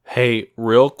Hey,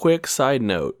 real quick side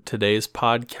note. Today's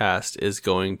podcast is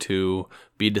going to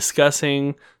be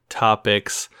discussing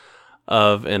topics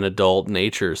of an adult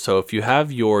nature. So if you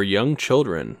have your young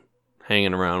children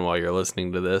hanging around while you're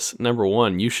listening to this, number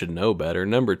one, you should know better.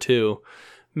 Number two,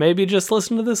 maybe just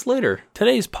listen to this later.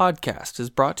 Today's podcast is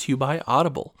brought to you by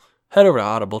Audible. Head over to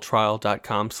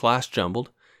audibletrial.com/jumbled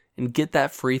and get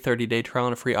that free 30-day trial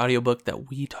and a free audiobook that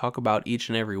we talk about each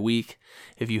and every week.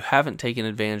 If you haven't taken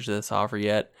advantage of this offer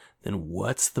yet, then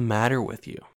what's the matter with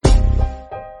you?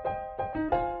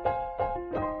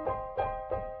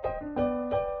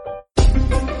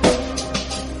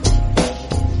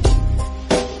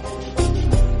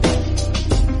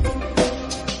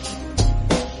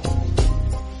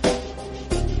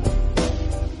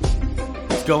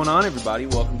 What's going on, everybody?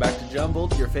 Welcome back to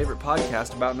Jumbled, your favorite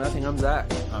podcast about nothing. I'm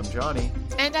Zach. I'm Johnny.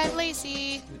 And I'm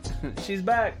Lacey. She's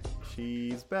back.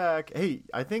 She's back. Hey,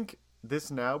 I think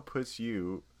this now puts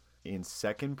you in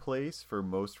second place for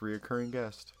most reoccurring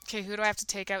guest. Okay, who do I have to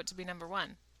take out to be number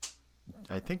one?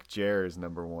 I think Jer is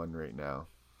number one right now.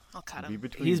 I'll cut him.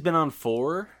 He's been on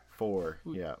 4. 4,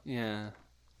 yeah. Yeah.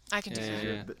 I can do that.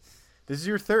 Yeah. This is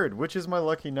your third, which is my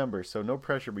lucky number, so no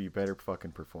pressure, but you better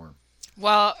fucking perform.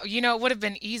 Well, you know, it would have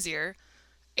been easier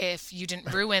if you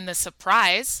didn't ruin the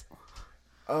surprise.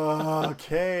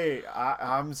 Okay,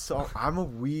 I'm a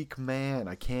weak man.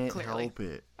 I can't Clearly. help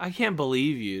it. I can't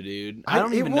believe you, dude. I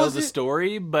don't even know the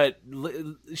story, but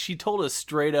she told us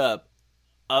straight up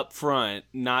front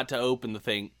not to open the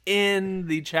thing in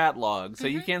the chat log, so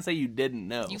you can't say you didn't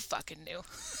know. You fucking knew.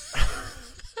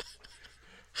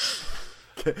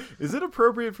 Is it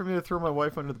appropriate for me to throw my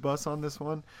wife under the bus on this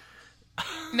one?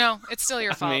 No, it's still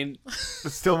your fault. I mean,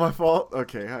 It's still my fault?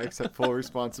 Okay, I accept full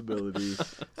responsibility.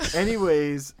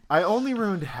 Anyways, I only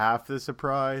ruined half the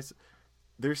surprise.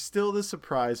 There's still the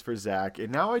surprise for Zach,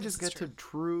 and now I just get to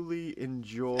truly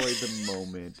enjoy the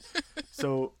moment.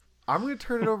 So I'm going to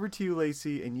turn it over to you,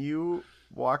 Lacey, and you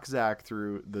walk Zach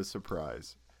through the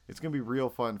surprise. It's going to be real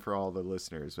fun for all the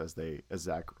listeners as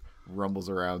Zach rumbles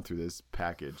around through this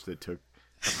package that took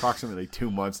approximately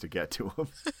 2 months to get to him.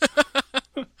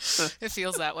 It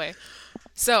feels that way.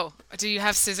 So, do you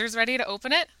have scissors ready to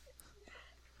open it?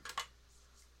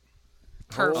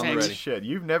 Perfect. Holy shit,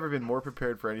 you've never been more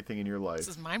prepared for anything in your life. This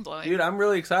is mind-blowing. dude, I'm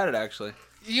really excited, actually.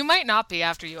 You might not be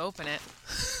after you open it.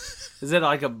 Is it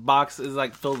like a box is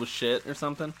like filled with shit or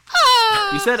something?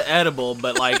 You said edible,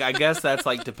 but like I guess that's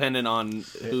like dependent on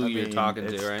who you're talking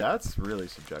to, right? That's really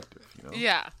subjective, you know?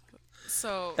 Yeah.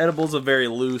 So, Edible's a very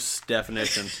loose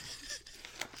definition.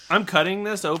 I'm cutting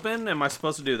this open. Am I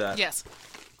supposed to do that? yes.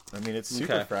 I mean, it's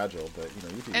super Okay. fragile, but you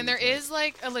know, you can And there use it. is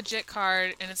like a legit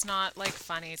card, and it's not like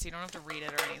funny, so you don't have to read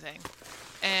it or anything.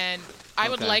 And I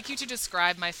would Okay. like you to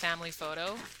describe my family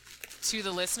photo to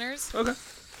the listeners. Okay.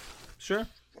 Sure.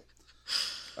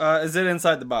 Is it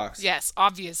inside the box? Yes,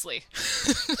 obviously.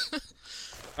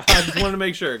 I just wanted to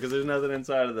make sure because there's nothing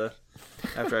inside of the.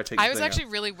 After I take. I the was thing actually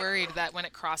really worried that when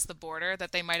it crossed the border,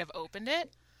 that they might have opened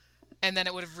it, and then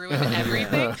it would have ruined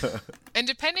everything. And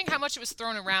depending how much it was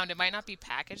thrown around, it might not be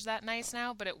packaged that nice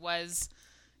now, but it was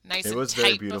nice It and was tight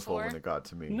very beautiful before. when it got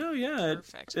to me. out. No, yeah,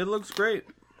 Perfect. it looks great.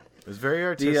 It was very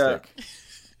artistic.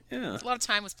 Yeah. A lot of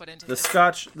time was put into The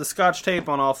this. scotch tape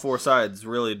on all 4 sides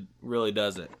really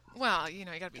does it. Well, you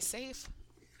know, you gotta be safe.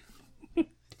 Duh.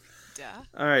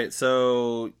 All right,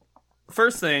 so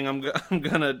first thing I'm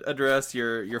gonna address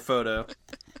your photo.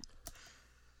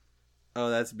 Oh,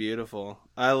 that's beautiful.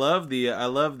 I love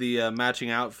the matching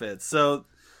outfits. So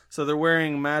they're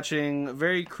wearing matching,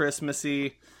 very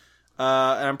Christmassy.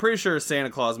 And I'm pretty sure Santa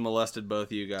Claus molested both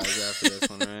of you guys after this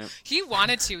one, right? He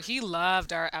wanted to. He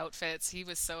loved our outfits. He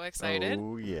was so excited.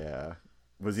 Oh yeah.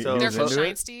 Was he? So- he They're was from into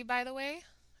it? Shinesty, by the way,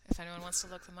 if anyone wants to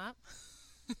look them up.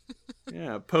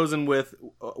 Yeah, posing with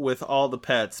all the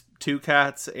pets, 2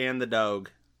 cats and the dog.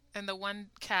 And the one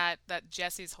cat that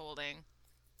Jesse's holding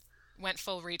went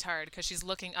full retard because she's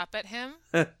looking up at him.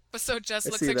 But so Jess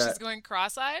I looks see like that. she's going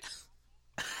cross-eyed.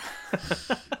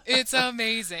 It's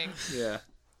amazing.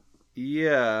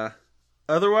 Yeah.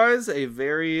 Otherwise, a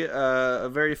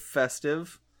very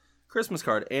festive Christmas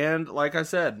card, and like I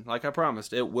said, like I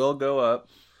promised, it will go up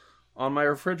on my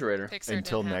refrigerator. Pixar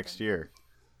Until didn't next happen. year.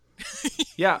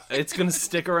 Yeah, it's gonna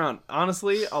stick around.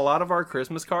 Honestly, a lot of our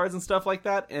Christmas cards and stuff like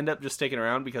that end up just sticking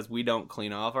around because we don't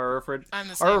clean off our refrigerator. I'm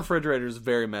the Our same. refrigerator is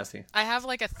very messy. I have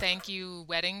like a thank you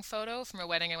wedding photo from a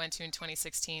wedding I went to in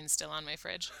 2016 still on my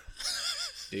fridge.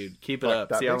 Dude, keep it Fuck, up.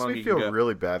 that See how makes long me you can feel go.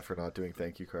 really bad for not doing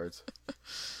thank you cards.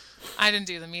 I didn't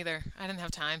do them either. I didn't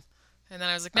have time. And then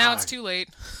I was like, now it's too late.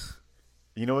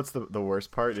 You know what's the worst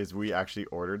part is we actually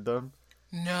ordered them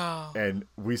No. and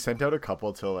we sent out a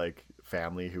couple to like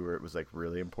family who were, it was like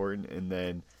really important, and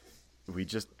then we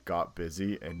just got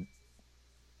busy, and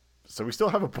so we still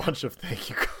have a bunch of thank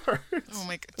you cards. Oh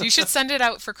my god. You should send it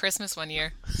out for Christmas one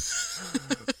year.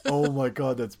 Oh my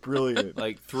god, that's brilliant.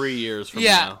 Like 3 years from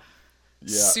Yeah. now.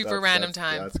 Yeah, Super random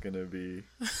time. That's gonna be.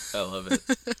 I love it.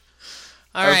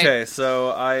 All right. Okay,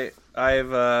 so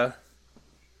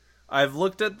I've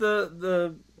looked at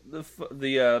the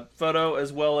photo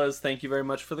as well as thank you very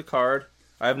much for the card.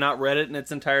 I have not read it in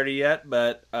its entirety yet,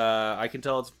 but I can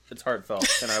tell it's heartfelt,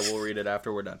 and I will read it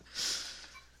after we're done.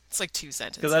 It's like 2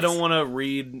 sentences. Because I don't want to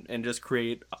read and just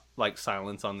create like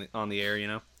silence on the air, you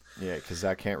know. Yeah, because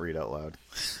Zach can't read out loud.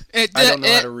 I don't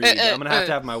know how to read. I'm gonna have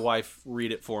to have my wife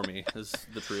read it for me. Is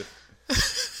the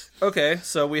truth. Okay,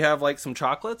 so we have like some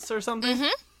chocolates or something.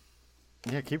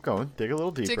 Mm-hmm. Yeah, keep going. Dig a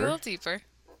little deeper. Dig a little deeper.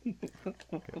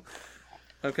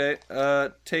 Okay,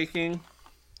 taking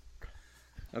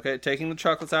the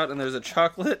chocolates out, and there's a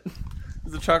chocolate.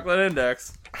 There's a chocolate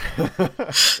index.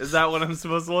 Is that what I'm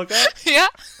supposed to look at? Yeah.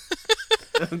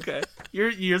 Okay,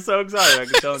 you're so excited. I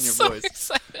can tell in your so voice.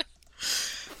 Excited.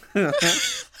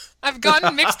 I've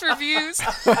gotten mixed reviews.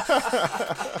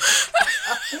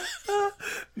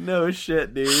 No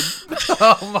shit, dude.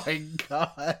 Oh my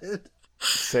god.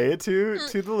 Say it to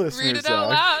the listeners. Read it out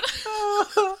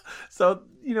loud. So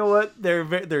you know what?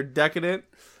 They're decadent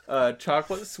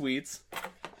chocolate sweets,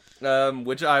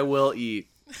 which I will eat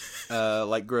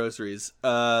like groceries.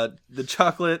 The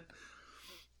chocolate.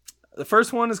 The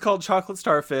first one is called chocolate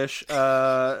starfish.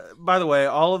 By the way,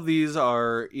 all of these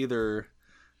are either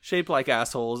shaped like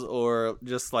assholes or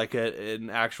just like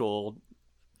an actual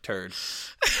turd.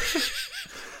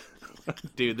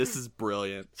 Dude, this is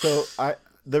brilliant. So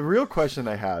the real question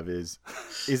I have is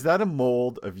that a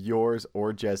mold of yours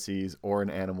or Jesse's or an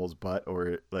animal's butt,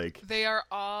 or like? They are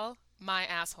all my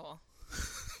asshole.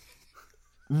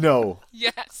 No.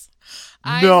 Yes.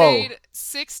 I No. made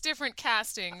 6 different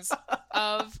castings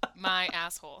of my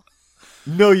asshole.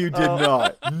 No, you did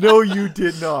not. No, you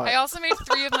did not. I also made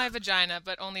 3 of my vagina,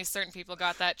 but only certain people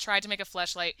got that. Tried to make a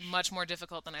fleshlight much more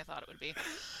difficult than I thought it would be.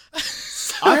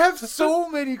 I have so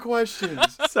many questions.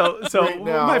 So Right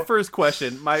now. my first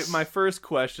question,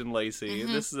 Lacey.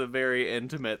 This is a very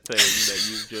intimate thing that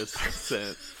you've just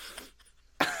sent.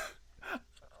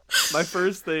 My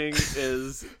first thing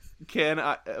is,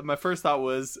 my first thought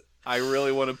was, I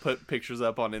really want to put pictures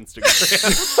up on Instagram.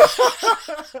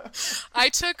 I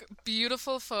took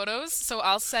beautiful photos, so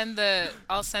I'll send them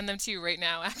to you right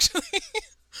now, actually.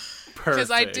 Because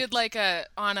I did like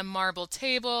on a marble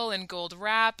table and gold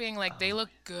wrapping, like they look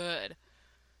good.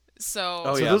 So,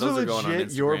 Oh So yeah, those those are are going on legit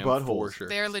Instagram your for buttholes. sure.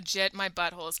 they're legit my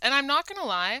buttholes, and I'm not gonna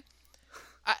lie.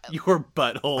 Your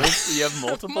buttholes? You have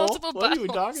multiple? Multiple What are we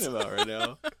buttholes. talking about right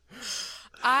now?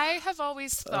 I have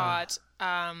always thought,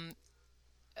 I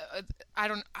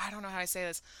don't know how I say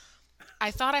this.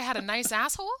 I thought I had a nice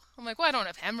asshole. I'm like, well, I don't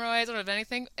have hemorrhoids, I don't have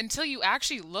anything. Until you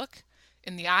actually look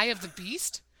in the eye of the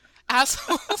beast,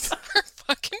 assholes are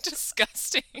fucking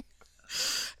disgusting.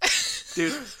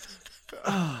 Dude,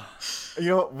 You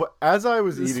know, as I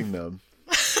was eating them,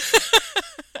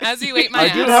 As you ate my I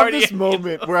ass. did have this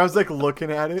moment where I was like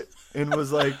looking at it and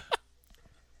was like,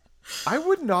 I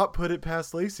would not put it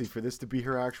past Lacey for this to be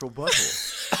her actual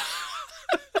butthole.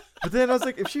 But then I was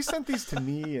like, if she sent these to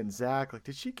me and Zach, like,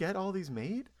 did she get all these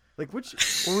made? Like, or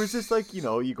is this like, you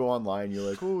know, you go online, you're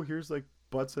like, oh, here's like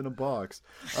butts in a box.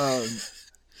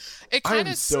 It I kind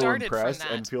am of so started from impressed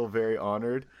that. and feel very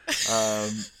honored.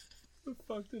 the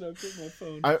fuck did I put my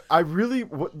phone? I really,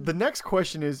 the next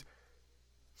question is,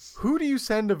 who do you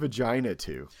send a vagina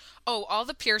to? Oh, all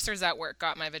the piercers at work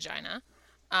got my vagina.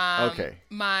 Okay.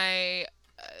 My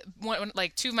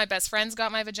like 2 of my best friends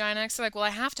got my vagina. So like, well, I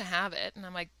have to have it, and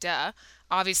I'm like, duh.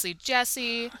 Obviously,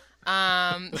 Jesse. But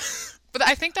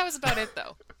I think that was about it,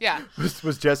 though. Yeah.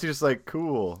 Was Jesse just like,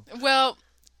 cool, Well,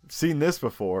 seen this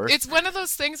before? it's one of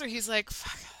those things where he's like,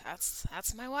 fuck,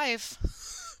 that's my wife.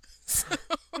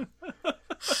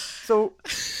 So,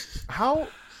 how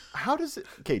does it?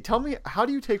 Okay, tell me, how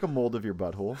do you take a mold of your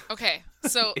butthole? Okay,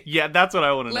 so Yeah, that's what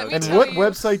I want to Let know. me And tell what you-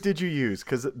 website did you use?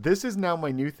 Because this is now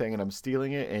my new thing, and I'm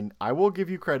stealing it, and I will give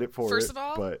you credit for it. first of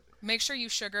all, but make sure you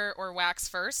sugar or wax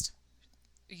first.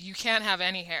 You can't have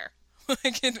any hair.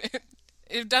 Like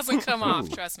it doesn't come off.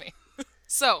 Ooh. Trust me.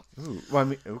 So. ooh, well, I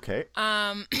mean, okay.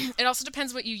 It also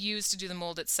depends what you use to do the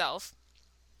mold itself.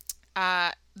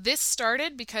 This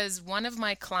started because one of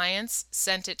my clients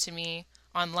sent it to me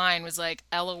online, was like,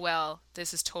 LOL,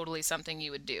 this is totally something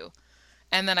you would do.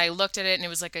 And then I looked at it and it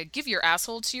was like a give your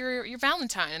asshole to your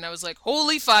Valentine. And I was like,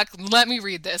 holy fuck, let me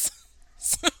read this.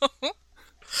 So,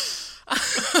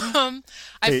 I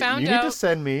Hey, found you need to out.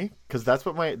 send me, because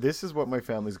this is what my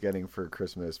family's getting for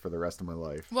Christmas for the rest of my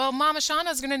life. Well, Mama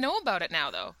Shauna's gonna know about it now,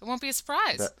 though. It won't be a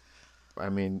surprise. That, I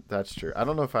mean, that's true. I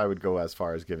don't know if I would go as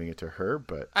far as giving it to her,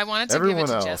 but I wanted to give everyone it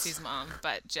to else, Jesse's mom,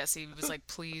 but Jesse was like,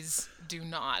 "Please do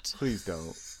not." please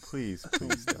don't. Please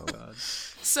don't.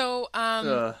 So,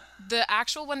 the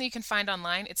actual one that you can find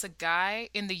online, it's a guy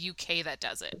in the UK that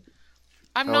does it.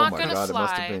 I'm Oh not my gonna God, it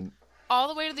must have fly been. all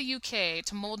the way to the UK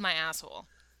to mold my asshole.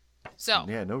 So,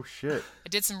 Yeah, no shit. I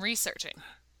did some researching.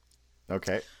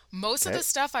 Okay. Most of Okay. the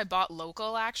stuff I bought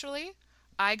local, actually.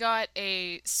 I got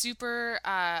a super,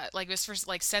 like, it was for,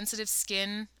 like, sensitive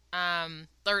skin,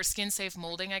 or skin-safe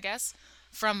molding, I guess,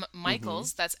 from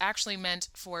Michaels. That's actually meant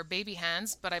for baby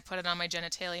hands, but I put it on my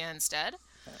genitalia instead.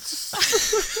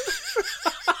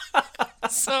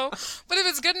 So, but if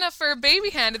it's good enough for a baby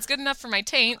hand, it's good enough for my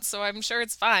taint, so I'm sure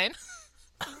it's fine.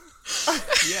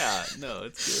 Yeah, no,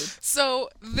 it's good. So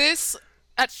this,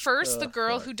 at first, the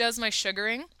girl who does my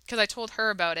sugaring, because I told her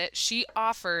about it, she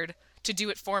offered to do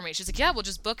it for me. She's like, yeah, we'll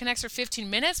just book an extra 15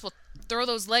 minutes. We'll throw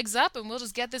those legs up and we'll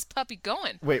just get this puppy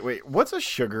going. Wait. What's a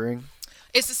sugaring?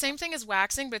 It's the same thing as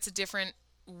waxing, but it's a different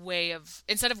way of,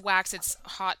 instead of wax, it's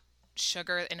hot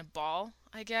sugar in a ball,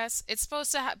 I guess. It's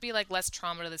supposed to be like less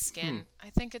trauma to the skin. I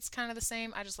think it's kind of the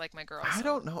same. I just like my girls. I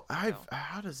don't know.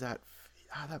 How does that?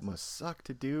 That must suck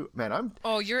to do. Man,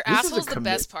 Oh, your This is a asshole's the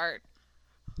best part.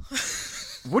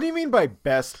 What do you mean by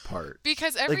best part?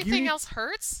 Because you everything need- else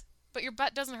hurts, but your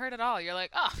butt doesn't hurt at all. You're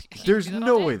like, oh, you can There's do that all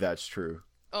no day. way that's true.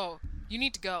 Oh, you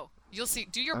need to go. You'll see.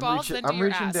 Do your I'm balls, reaching- then do I'm your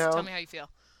reaching ass. down. Tell me how you feel.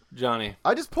 Johnny,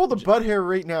 I just pulled the butt hair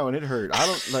right now and it hurt. I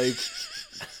don't like.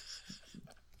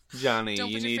 Johnny, Don't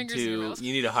you put your need fingers in your to mouth.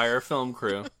 you need to hire a film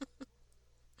crew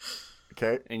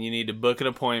Okay. and you need to book an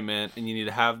appointment and you need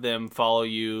to have them follow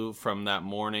you from that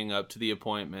morning up to the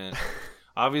appointment.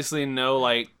 Obviously, no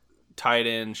like tight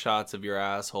end shots of your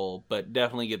asshole, but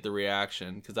definitely get the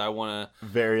reaction because I want to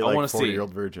Very I like wanna see.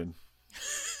 40-year-old virgin.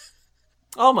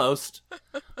 almost,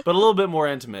 but a little bit more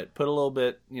intimate. Put a little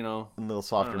bit, A little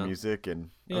softer know. music and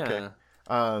Yeah. okay.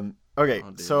 Okay.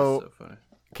 Oh, dude, So that's so funny.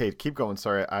 okay, keep going.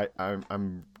 Sorry,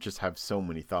 I'm just have so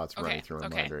many thoughts running through my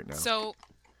mind right now. So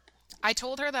I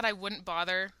told her that I wouldn't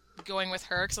bother going with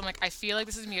her because I'm like, I feel like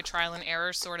this is going to be a trial and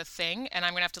error sort of thing, and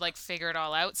I'm going to have to like figure it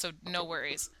all out, so no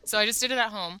worries. So I just did it at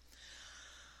home.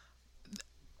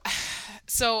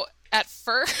 So at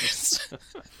first,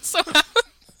 so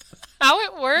how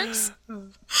it works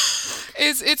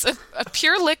is it's a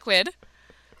pure liquid,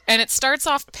 and it starts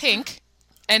off pink,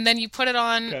 and then you put it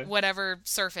on Okay. whatever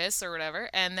surface or whatever,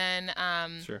 and then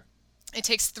Sure. it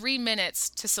takes 3 minutes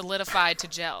to solidify to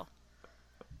gel.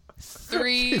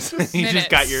 3 minutes. You just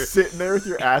got your Sitting there with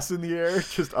your ass in the air,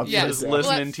 just upside Yes. just down. Well,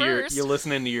 listening at to your first- you're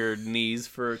listening to your knees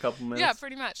for a couple minutes. Yeah,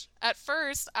 pretty much. At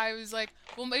first, I was like,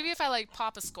 well, maybe if I like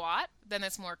pop a squat, then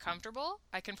it's more comfortable.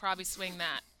 I can probably swing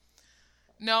that.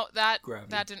 No, that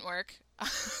Gravity. didn't work.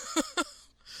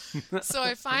 So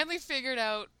I finally figured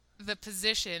out the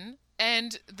position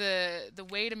and the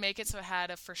way to make it so it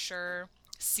had a for sure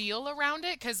seal around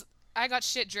it, because I got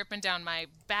shit dripping down my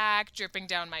back, dripping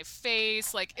down my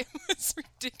face, like it was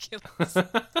ridiculous.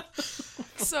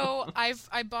 So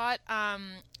I bought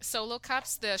Solo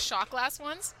cups, the shot glass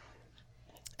ones,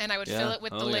 and I would fill Yeah. it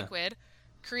with Oh, the yeah. liquid,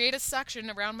 create a suction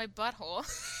around my butthole.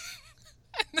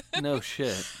 No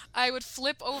shit. I would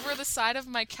flip over the side of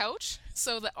my couch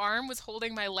so the arm was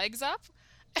holding my legs up,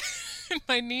 and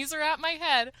my knees are at my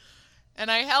head, and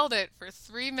I held it for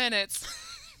 3 minutes,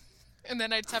 and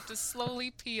then I'd have to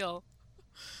slowly peel.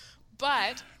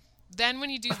 But then when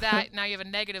you do that, now you have a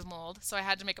negative mold, so I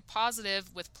had to make a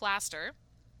positive with plaster.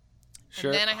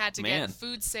 Sure. And then I had to Man. get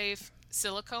food-safe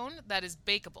silicone that is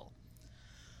bakeable.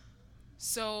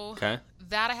 So Okay.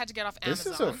 that I had to get off This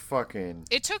Amazon. is a fucking.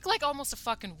 It took like almost a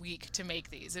fucking week to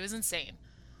make these. It was insane.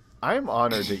 I'm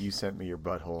honored that you sent me your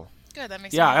butthole. Good, that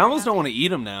makes Yeah, me I very almost don't happy. want to eat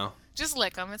them now. Just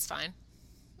lick them, it's fine.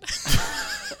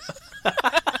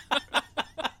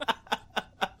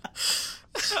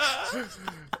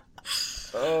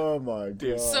 Oh my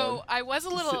god. So I was a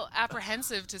little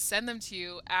apprehensive to send them to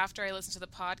you after I listened to the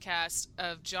podcast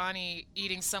of Johnny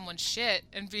eating someone's shit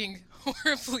and being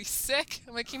horribly sick.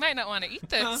 I'm like, he might not want to eat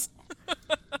this.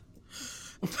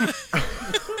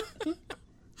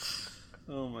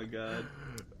 Oh my god.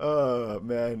 Oh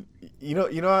man, you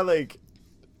know how like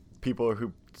people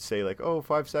who say like, oh,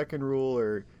 5-second rule,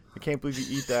 or I can't believe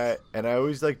you eat that, and I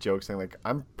always like joke saying like,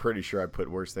 I'm pretty sure I put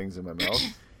worse things in my mouth.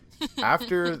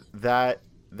 After that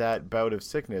bout of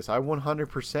sickness, I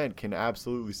 100% can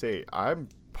absolutely say I'm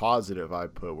positive I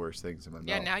put worse things in my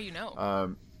Yeah, mouth. now you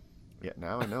know. Yeah,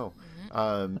 now I know.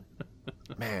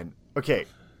 Man, okay.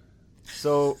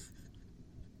 So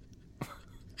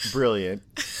brilliant.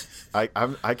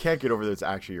 I can't get over that it's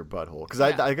actually your butthole because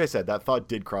like I said, that thought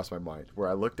did cross my mind where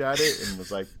I looked at it and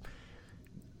was like,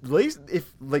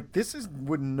 if like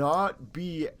would not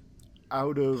be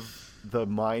out of the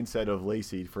mindset of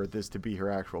Lacey for this to be her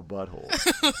actual butthole.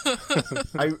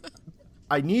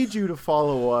 I need you to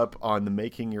follow up on the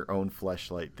making your own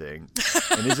fleshlight thing,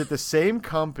 and is it the same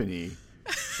company?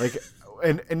 Like,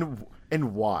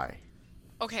 and why?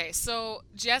 Okay, so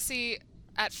Jesse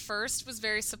at first was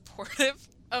very supportive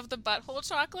of the butthole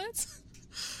chocolates.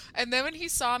 And then when he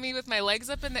saw me with my legs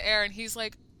up in the air and he's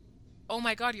like, "Oh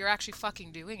my god, you're actually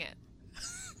fucking doing it."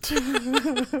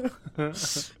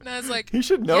 And I was like, he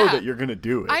should know that you're going to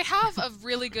do it. I have a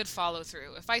really good follow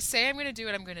through. If I say I'm going to do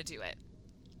it, I'm going to do it.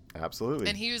 Absolutely.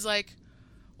 And he was like,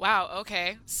 "Wow,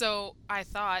 okay." So I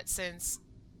thought since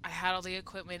I had all the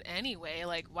equipment anyway,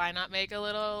 like why not make a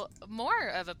little more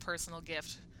of a personal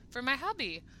gift for my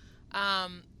hubby?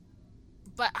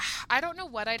 But I don't know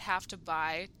what I'd have to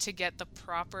buy to get the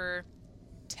proper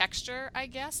texture, I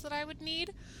guess, that I would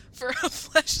need for a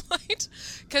fleshlight.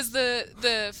 Because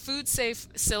the food safe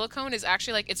silicone is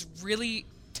actually like, it's really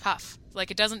tough. Like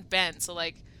it doesn't bend. So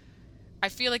like, I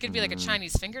feel like it'd be like a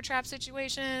Chinese finger trap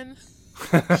situation.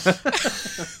 So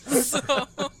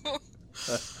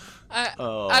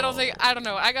I don't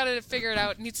know. I gotta figure it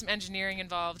out. Need some engineering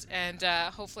involved, and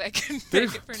hopefully I can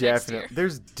make it for next year.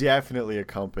 There's definitely a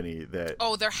company that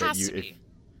there has to be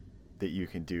that you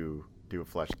can do a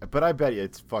flesh, but I bet you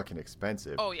it's fucking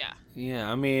expensive. Oh yeah.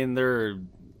 Yeah, I mean they're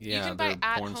buy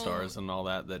porn stars and all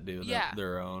that do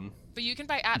their own. But you can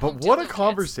buy at home. But what a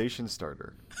conversation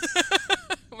starter,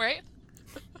 right?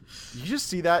 You just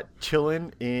see that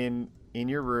chilling in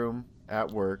your room at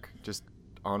work, just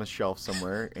on a shelf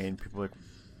somewhere, and people like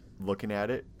looking at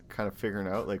it, kind of figuring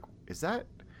out like, is that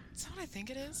what I think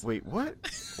it is? Wait, what?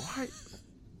 Why?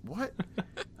 What?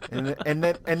 And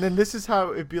then this is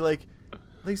how it'd be like,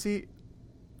 Lacey,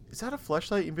 is that a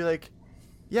fleshlight? You'd be like,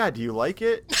 yeah. Do you like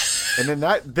it? And then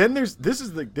this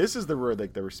is the word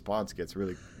like the response gets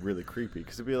really really creepy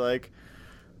because it'd be like,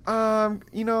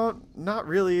 not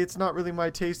really. It's not really my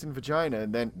taste in vagina.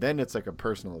 And then it's like a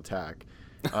personal attack.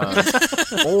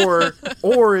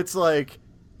 Or it's like,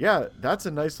 yeah, that's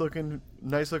a nice looking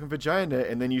vagina,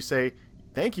 and then you say,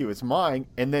 thank you, it's mine,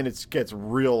 and then it gets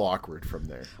real awkward from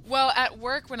there. Well, at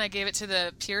work when I gave it to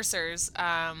the piercers,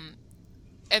 and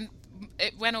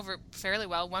it went over fairly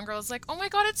well. One girl was like, "Oh my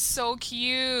god, it's so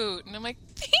cute," and I'm like,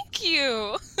 "Thank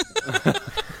you."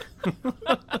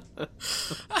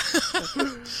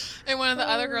 And one of the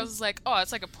other girls was like, "Oh,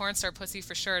 it's like a porn star pussy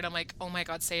for sure." And I'm like, "Oh my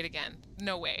god, say it again.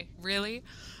 No way. Really?"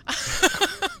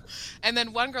 And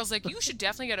then one girl's like, "You should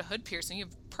definitely get a hood piercing. You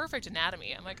have perfect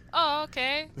anatomy." I'm like, "Oh,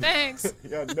 okay. Thanks."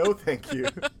 Yeah, no thank you.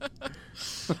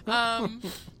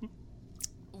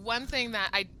 One thing that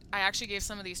I actually gave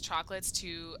some of these chocolates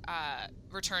to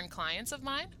return clients of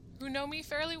mine who know me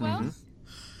fairly well. Mm-hmm.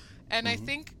 And I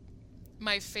think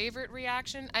my favorite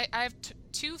reaction, I have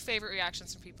two favorite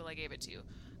reactions from people I gave it to.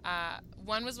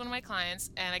 One was one of my clients,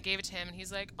 and I gave it to him, and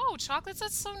he's like, "Oh, chocolates,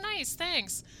 that's so nice,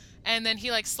 thanks." And then he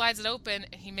like slides it open,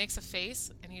 and he makes a face,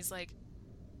 and he's like,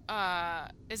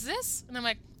 "Is this?" And I'm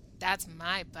like, "That's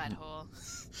my butthole."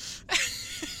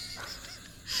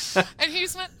 And he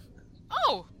just went,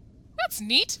 "Oh, that's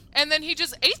neat." And then he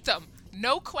just ate them.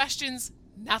 No questions,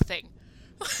 nothing.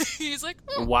 He's like,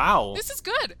 "Wow, this is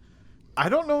good." I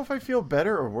don't know if I feel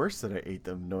better or worse that I ate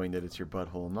them knowing that it's your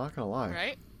butthole. I'm not going to lie.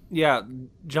 Right? Yeah,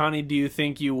 Johnny, do you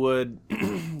think you would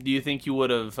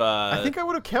have I think I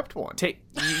would have kept one.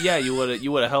 You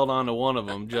would have held on to one of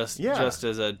them just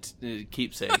as a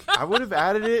keepsake. I would have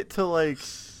added it to like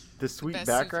the sweet best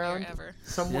background ever.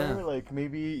 somewhere, like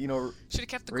maybe, should have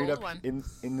kept the right gold up one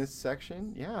in this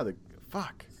section. Yeah,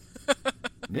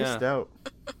 missed out.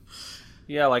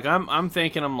 Yeah, like I'm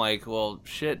thinking, I'm like, well,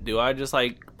 shit, do I just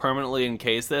like permanently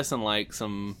encase this in like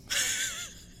some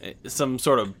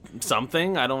sort of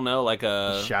something? I don't know, like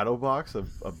a shadow box of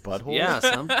a butthole. Yeah,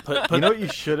 you know what you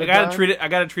should have done? I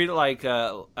gotta treat it like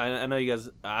I know you guys.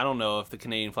 I don't know if the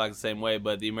Canadian flag's the same way,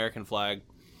 but the American flag,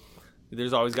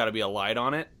 there's always got to be a light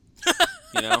on it.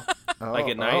 Like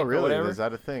at night. Oh, really? Or whatever. Is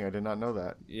that a thing? I did not know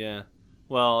that. Yeah.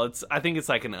 Well, I think it's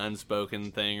like an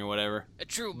unspoken thing or whatever.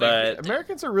 True, but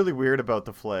Americans are really weird about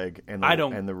the flag and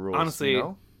the rules. Honestly,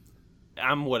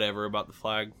 I'm whatever about the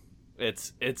flag.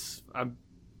 I'm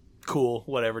cool.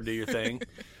 Whatever, do your thing.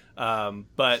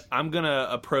 But I'm gonna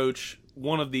approach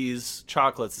one of these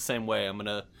chocolates the same way. I'm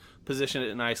gonna position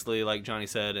it nicely, like Johnny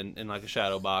said, in like a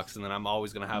shadow box, and then I'm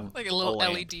always gonna have like a little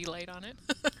LED light on it.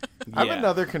 I have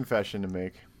another confession to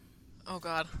make. Oh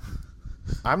God.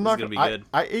 I'm not gonna be I, good.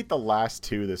 I ate the last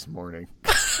 2 this morning.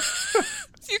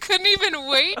 You couldn't even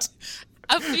wait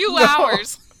a few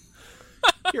hours.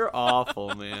 You're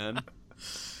awful, man.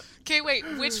 Okay, wait.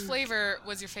 Which flavor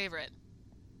was your favorite?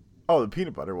 Oh, the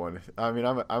peanut butter one. I mean,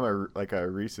 I'm a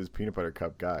Reese's peanut butter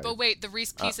cup guy. But wait, the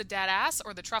Reese piece of dad ass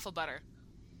or the truffle butter?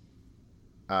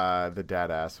 The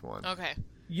dad ass one. Okay.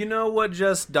 You know what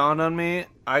just dawned on me?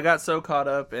 I got so caught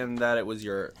up in that it was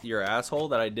your asshole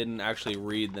that I didn't actually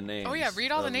read the names. Oh yeah,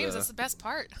 read all the names. That's the best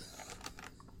part.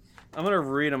 I'm gonna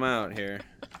read them out here.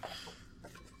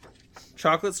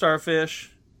 Chocolate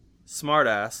starfish,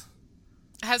 smartass.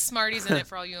 It has Smarties in it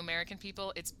for all you American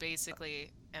people. It's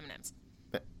basically M&M's.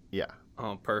 Yeah.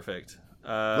 Oh, perfect.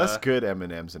 Less good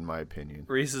M&Ms in my opinion.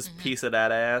 Reese's piece of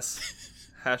that ass.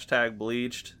 Hashtag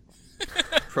bleached.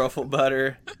 Truffle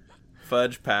butter.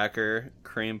 Fudge packer.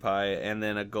 Cream pie. And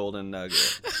then a golden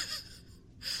nugget.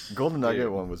 Golden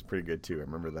Nugget one was pretty good too. I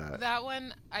remember that. That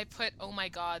one, I put oh my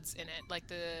gods in it. Like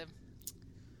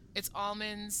it's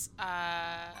almonds,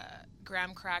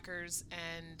 graham crackers,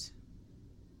 and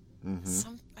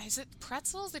is it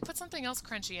pretzels? They put something else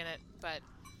crunchy in it, but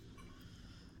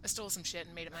I stole some shit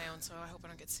and made it my own, so I hope I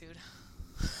don't get sued.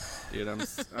 Dude,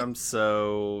 I'm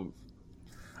so...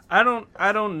 I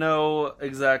don't know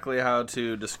exactly how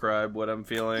to describe what I'm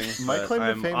feeling. My but claim to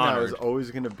I'm fame honored. now is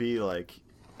always going to be like,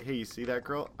 hey, you see that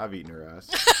girl? I've eaten her ass.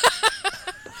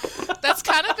 That's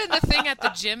kind of been the thing at the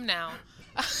gym now.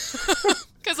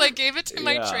 Because I gave it to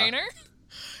my trainer.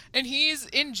 And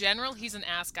in general, he's an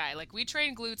ass guy. Like, we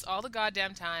train glutes all the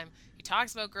goddamn time. He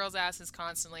talks about girls' asses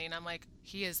constantly. And I'm like,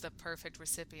 he is the perfect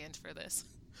recipient for this.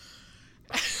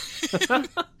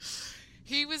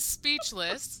 He was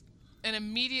speechless and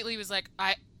immediately was like,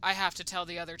 I have to tell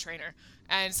the other trainer.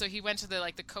 And so he went to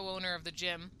the co-owner of the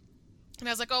gym. And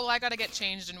I was like, oh, well, I got to get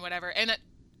changed and whatever. And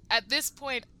at this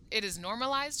point, it is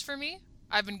normalized for me.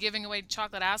 I've been giving away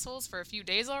chocolate assholes for a few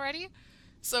days already.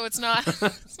 So it's not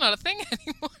it's not a thing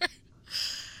anymore.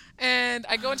 And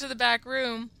I go into the back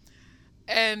room,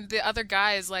 and the other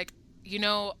guy is like,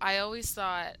 I always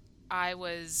thought I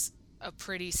was a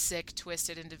pretty sick,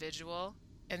 twisted individual,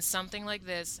 and something like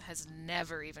this has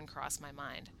never even crossed my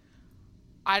mind.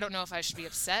 I don't know if I should be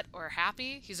upset or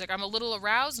happy. He's like, I'm a little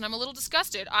aroused and I'm a little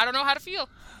disgusted. I don't know how to feel.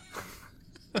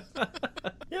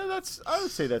 Yeah, I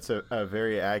would say that's a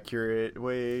very accurate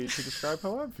way to describe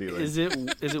how I'm feeling. Is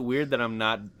it weird that I'm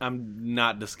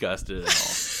not disgusted at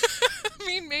all? I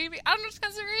mean, maybe. I don't know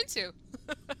what you're into.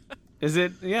 Is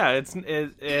it? Yeah,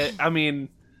 I mean,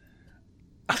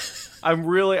 I'm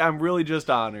really just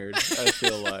honored. I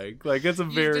feel like it's a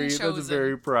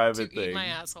very private to thing. Eat my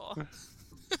asshole.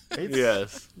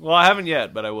 Yes. Well, I haven't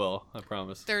yet, but I will. I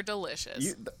promise. They're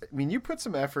delicious. You put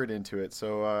some effort into it,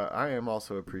 so I am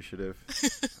also appreciative.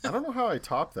 I don't know how I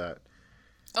top that.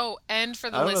 Oh, and for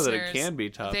the I don't listeners, know that it can be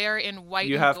topped. they are in white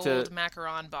You and have gold to-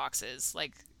 macaron boxes. They're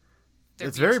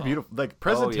It's beautiful. very beautiful. Like,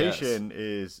 presentation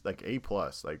is like A+.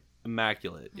 Like,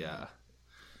 Immaculate. Yeah.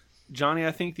 Johnny,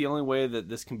 I think the only way that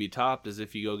this can be topped is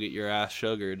if you go get your ass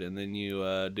sugared and then you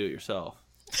do it yourself.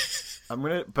 I'm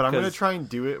gonna try and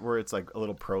do it where it's like a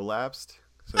little prolapsed,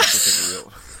 so it's just like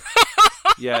real.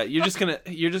 Yeah, you're just gonna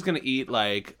eat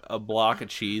like a block of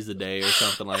cheese a day or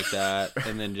something like that,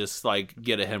 and then just like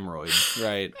get a hemorrhoid,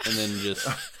 right? And then just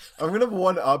I'm gonna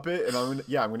one up it, and I'm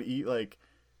gonna eat like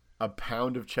a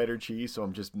pound of cheddar cheese, so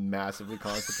I'm just massively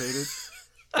constipated,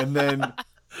 and then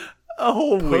a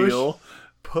whole wheel.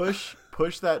 push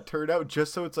that turd out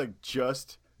just so it's like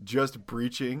just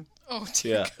breaching. Oh,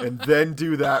 dear Yeah. And then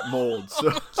do that mold. So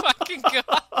fucking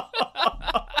God.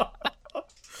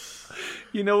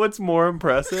 You know what's more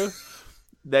impressive?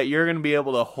 That you're gonna be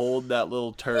able to hold that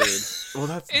little turd well,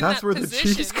 that's In that where the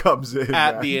position. cheese comes in.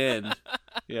 at man. the end.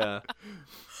 Yeah.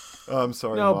 I'm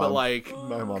sorry, No, Mom. but like,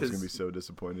 My mom's 'cause- gonna be so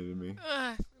disappointed in me.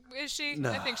 Is she?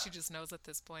 No. I think she just knows at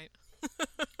this point.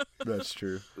 That's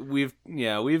true. we've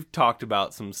talked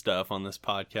about some stuff on this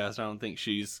podcast. I don't think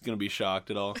she's gonna be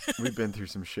shocked at all. We've been through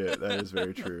some shit. That is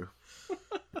very true.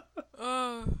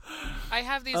 Oh, I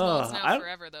have these molds now I-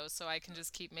 forever, though, so I can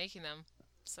just keep making them.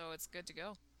 So it's good to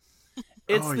go.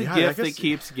 It's Oh, the yeah, I gift that guess-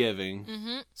 keeps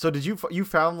giving. So did you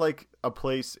found like a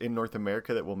place in North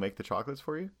America that will make the chocolates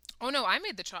for you? Oh, no, I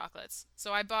made the chocolates.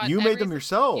 So I bought You made them everything-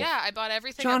 yourself. Yeah, I bought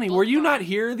everything. at Johnny, Bulk were you Barn. not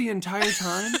here the entire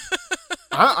time?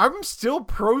 I'm still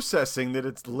processing that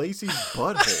it's Lacey's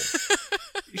butthole.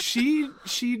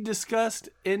 she discussed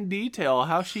in detail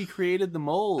how she created the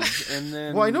molds and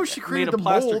then Well, I know she created made a the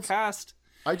plaster molds. cast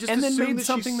I just and then assumed made that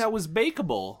something that was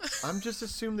bakeable. I'm just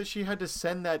assumed that she had to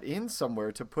send that in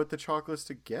somewhere to put the chocolates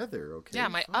together. Okay. Yeah,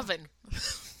 my fine. oven.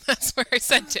 That's where I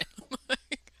sent it.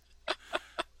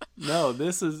 No,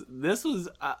 this was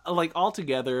like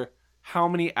altogether. How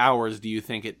many hours do you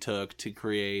think it took to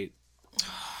create?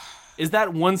 Is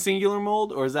that one singular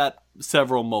mold, or is that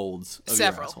several molds of your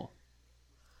Several. asshole?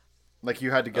 Like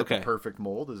you had to get Okay. the perfect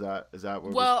mold? Is that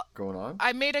what Well, was going on?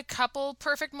 I made a couple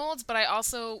perfect molds, but I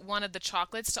also wanted the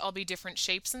chocolates to all be different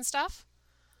shapes and stuff.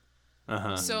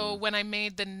 Uh-huh. So when I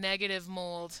made the negative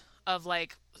mold of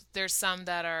like, there's some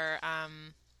that are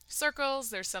circles,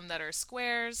 there's some that are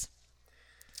squares.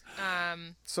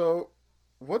 So,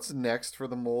 what's next for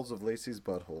the molds of Lacey's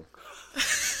butthole?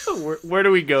 Where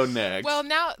do we go next? Well,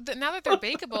 now that they're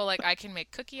bakeable, like I can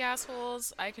make cookie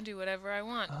assholes. I can do whatever I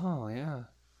want. oh yeah.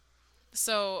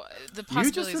 So the You just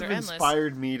possibilities have are endless.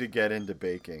 inspired me to get into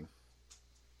baking.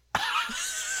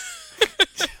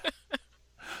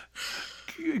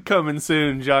 Coming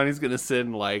soon, Johnny's gonna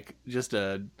send like just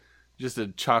a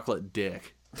chocolate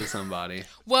dick to somebody.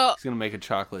 Well, He's gonna make a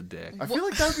chocolate dick. I feel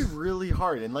like that would be really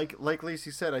hard. And like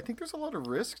Lacey said, I think there's a lot of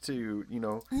risk to,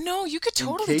 no, you could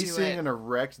totally do encasing it. an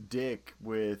erect dick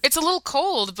with... It's a little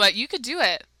cold, but you could do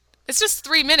it. It's just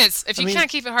 3 minutes. If you mean- can't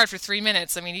keep it hard for 3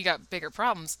 minutes, I mean, you got bigger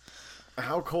problems.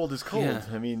 How cold is cold? Yeah.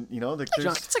 I mean, there's...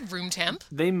 It's like room temp.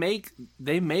 They make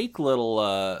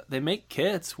little they make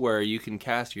kits where you can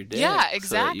cast your dick. Yeah, So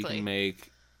that you exactly.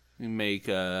 can make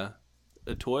a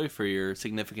toy for your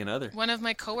significant other. One of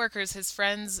my coworkers, his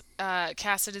friends,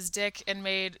 casted his dick and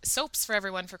made soaps for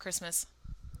everyone for Christmas.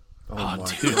 Oh, my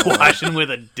Dude, washing with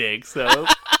a dick soap.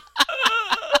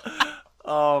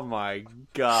 Oh my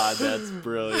god, that's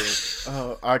brilliant.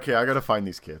 Oh, okay, I gotta find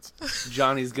these kids.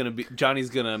 Johnny's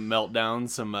gonna melt down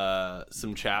some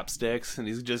chapsticks, and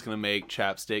he's just gonna make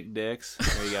chapstick dicks.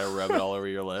 Where you gotta rub it all over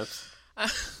your lips.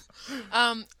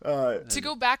 To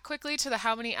go back quickly to the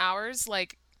how many hours,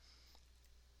 like,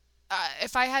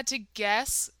 if I had to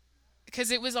guess,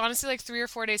 because it was honestly like 3 or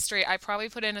 4 days straight, I probably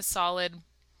put in a solid.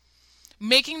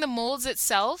 Making the molds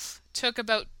itself took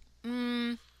about,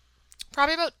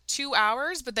 probably about 2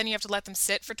 hours, but then you have to let them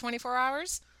sit for 24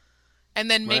 hours. And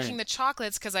then making Right. the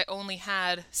chocolates, because I only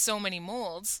had so many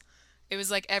molds, it was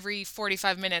like every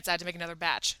 45 minutes I had to make another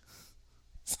batch.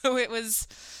 So it was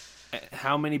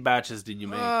How many batches did you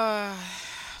make?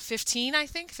 15, I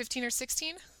think, 15 or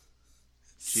 16.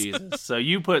 Jesus. So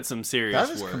you put some serious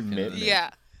That is work. commitment. into it.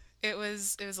 Yeah, it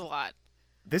was a lot.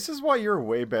 This is why you're a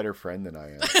way better friend than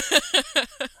I am.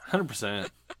 100%.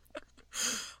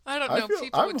 I don't I know. feel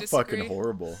People I'm would disagree. fucking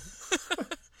horrible.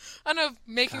 I don't know if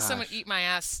making someone Gosh. eat my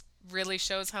ass really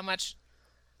shows how much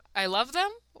I love them,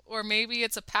 or maybe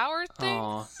it's a power thing.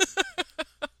 Aw.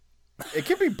 It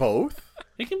can be both.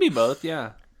 It can be both,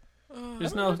 yeah.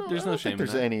 There's I no don't shame think in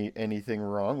there's that. anything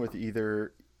wrong with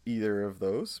either of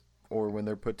those, or when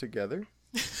they're put together.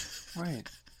 Right.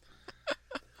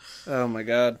 Oh my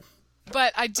god.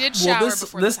 But I did shower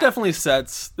before this happened.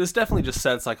 definitely just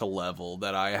sets like a level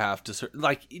that I have to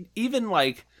like even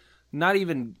like not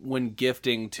even when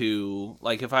gifting to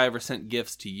like if I ever sent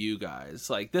gifts to you guys,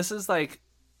 like this is like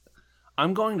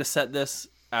I'm going to set this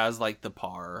as like the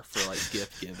par for like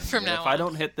gift giving. From And now if I on.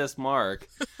 don't hit this mark,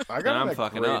 I Then I'm got a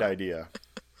fucking great up. idea.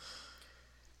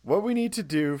 What we need to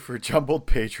do for Jumbled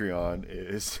Patreon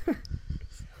is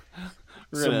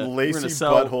we're some gonna lacy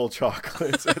sell- butthole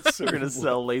chocolates. At we're certain gonna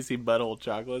sell Lacey butthole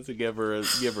chocolates and give her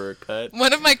a cut.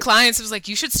 One of my clients was like,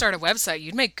 "You should start a website.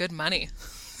 You'd make good money."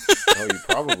 Oh, you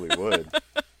probably would.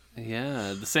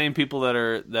 Yeah, the same people that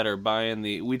are buying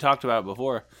we talked about it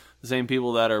before. The same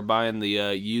people that are buying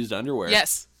the used underwear.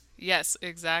 Yes, Be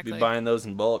exactly. buying those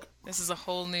in bulk. This is a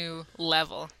whole new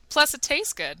level. Plus, it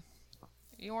tastes good.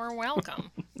 You're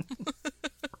welcome.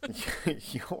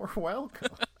 You're welcome.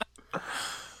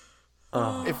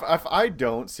 If I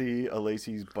don't see a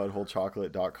Lacey's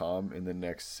buttholechocolate.com in the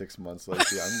next 6 months,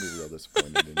 Lacey, I'm gonna be real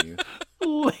disappointed in you.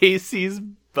 Lacey's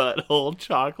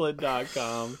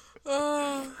buttholechocolate.com.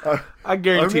 I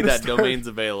guarantee I'm gonna that start- domain's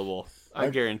available. I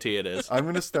guarantee it is. I'm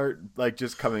gonna start like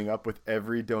just coming up with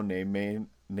every domain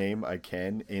name I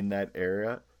can in that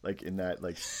area, like in that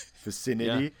like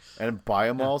vicinity, and buy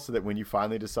them all so that when you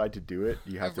finally decide to do it,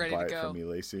 you have I'm to ready buy to it go. from me,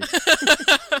 Lacey.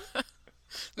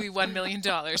 We $1 million.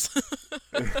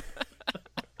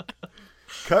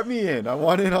 Cut me in. I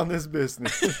want in on this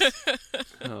business.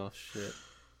 Oh shit.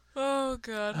 Oh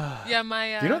god. Yeah,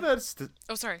 my. Do you know that's?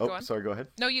 Oh, sorry. Go Oh, on. sorry. Go ahead.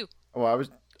 No, you. Oh, I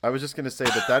was just gonna say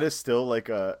that is still like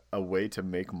a way to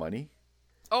make money,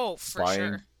 Oh, for buying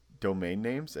sure. domain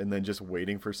names and then just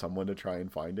waiting for someone to try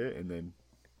and find it, and then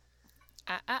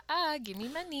Give me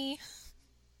money.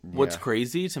 What's yeah.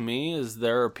 crazy to me is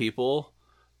there are people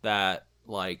that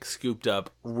like scooped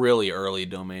up really early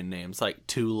domain names, like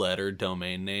 2-letter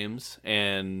domain names,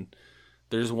 and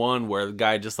there's one where the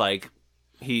guy just like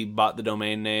he bought the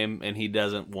domain name and he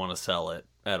doesn't want to sell it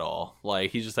at all.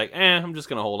 Like, he's just like, I'm just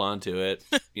gonna hold on to it,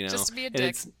 you know, Just to be a And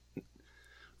dick.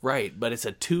 right, but it's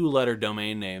a 2-letter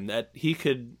domain name that he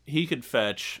could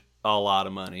fetch a lot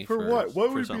of money For what? What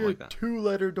for would something be a like that.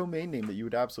 2-letter domain name that you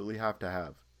would absolutely have to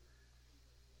have?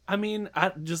 I mean,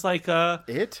 just like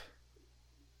It?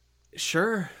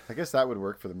 sure, I guess that would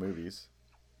work for the movies.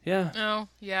 yeah, Oh,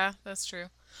 yeah, that's true.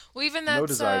 Well, even that's No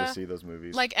desire to see those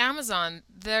movies. like Amazon.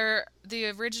 The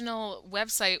original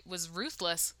website was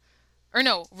Ruthless, or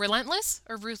no, Relentless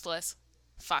or Ruthless.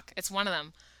 Fuck, it's one of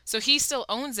them. So he still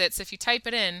owns it. So if you type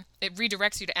it in, it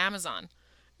redirects you to Amazon,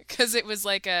 because it was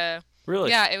like a really,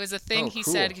 yeah, it was a thing Oh, he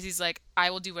cool. said, because he's like, I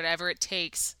will do whatever it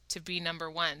takes to be number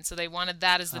one. So they wanted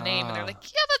that as the name, and they're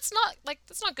like, yeah, that's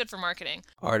not good for marketing.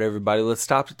 All right, everybody, let's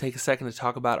stop to take a second to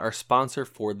talk about our sponsor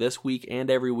for this week and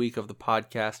every week of the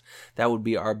podcast. That would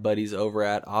be our buddies over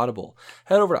at Audible.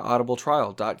 Head over to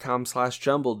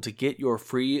audibletrial.com/jumbled to get your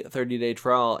free 30-day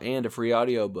trial and a free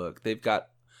audiobook. They've got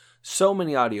so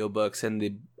many audiobooks, and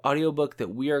the audiobook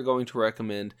that we are going to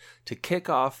recommend to kick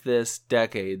off this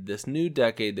decade, this new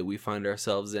decade that we find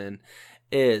ourselves in,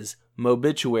 is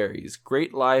Mobituaries,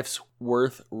 Great Life's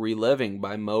Worth Reliving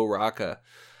by Mo Rocca.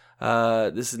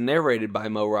 This is narrated by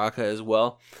Mo Rocca as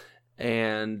well,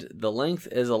 and the length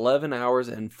is 11 hours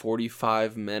and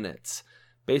 45 minutes.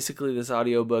 Basically, this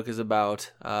audiobook is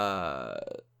about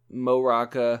Mo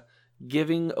Rocca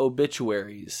giving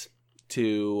obituaries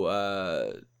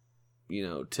to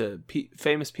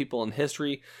famous people in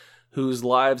history whose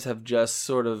lives have just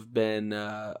sort of been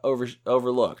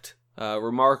overlooked.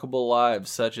 Remarkable lives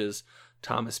such as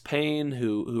Thomas Paine,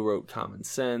 who wrote Common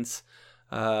Sense,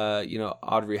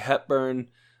 Audrey Hepburn,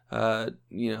 and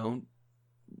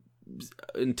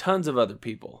tons of other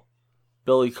people.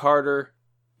 Billy Carter.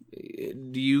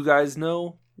 Do you guys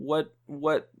know what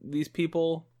these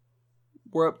people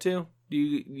were up to? Do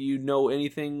you know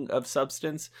anything of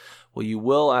substance? Well, you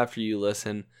will after you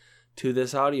listen to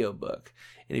this audiobook.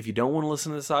 And if you don't want to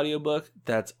listen to this audiobook,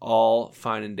 that's all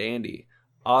fine and dandy.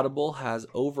 Audible has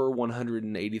over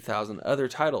 180,000 other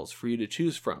titles for you to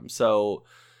choose from. So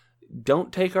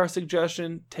don't take our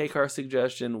suggestion. Take our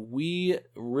suggestion. We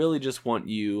really just want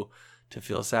you to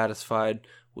feel satisfied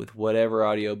with whatever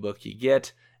audiobook you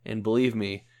get. And believe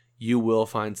me, you will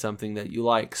find something that you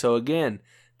like. So again,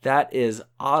 that is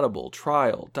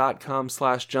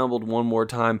audibletrial.com/jumbled. One more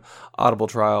time,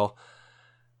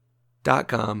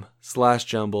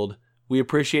 audibletrial.com/jumbled. We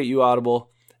appreciate you, Audible,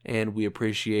 and we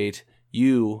appreciate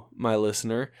you, my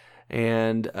listener.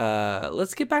 And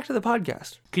let's get back to the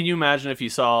podcast. Can you imagine if you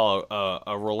saw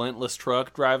a relentless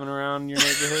truck driving around your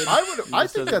neighborhood? I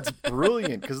think that's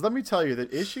brilliant, because let me tell you,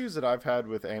 the issues that I've had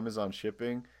with Amazon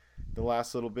shipping the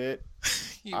last little bit,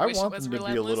 I want them to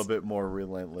be a little bit more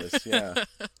relentless. Yeah.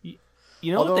 You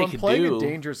know Although what they I'm could playing do? a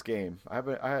dangerous game.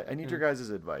 I need your guys'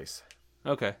 advice.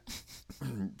 Okay.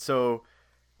 So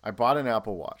I bought an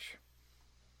Apple Watch,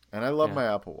 and I love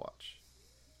my Apple Watch.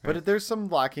 But there's some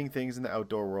lacking things in the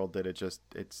outdoor world that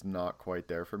it's not quite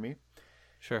there for me.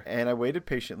 Sure. And I waited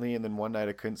patiently, and then one night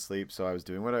I couldn't sleep, so I was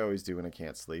doing what I always do when I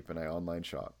can't sleep, and I online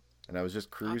shop. And I was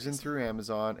just cruising through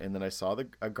Amazon, and then I saw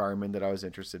a Garmin that I was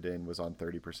interested in was on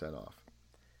 30% off.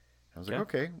 I was like,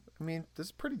 okay, I mean, this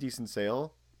is a pretty decent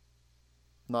sale.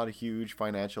 Not a huge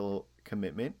financial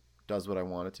commitment. Does what I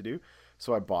want it to do.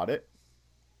 So I bought it,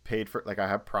 paid for, like, I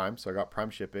have Prime, so I got Prime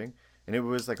shipping. And it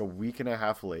was like a week and a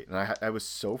half late. And I was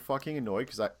so fucking annoyed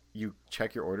because you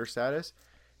check your order status.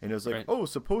 And it was like, oh,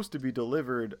 supposed to be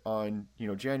delivered on,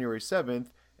 January 7th.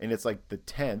 And it's like the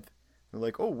 10th. They're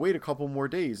like, oh, wait a couple more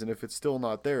days. And if it's still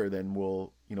not there, then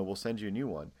we'll send you a new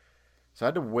one. So I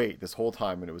had to wait this whole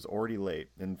time, and it was already late.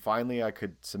 And finally I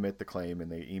could submit the claim, and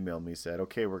they emailed me, said,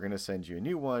 okay, we're going to send you a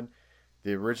new one.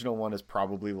 The original one is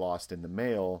probably lost in the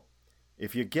mail.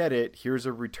 If you get it, here's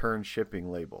a return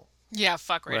shipping label. Yeah,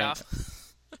 fuck right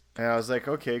off. And I was like,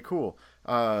 okay, cool.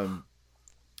 And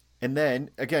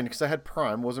then, again, because I had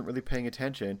Prime, wasn't really paying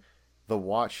attention, the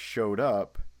watch showed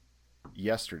up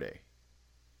yesterday.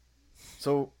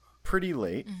 So, pretty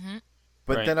late. Mm-hmm.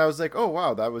 But then I was like, oh,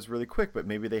 wow, that was really quick. But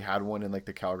maybe they had one in, like,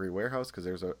 the Calgary warehouse, because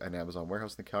there's an Amazon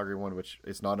warehouse in the Calgary one, which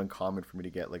is not uncommon for me to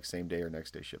get, like, same day or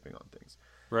next day shipping on things.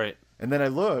 Right. And then I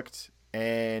looked,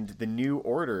 and the new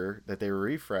order that they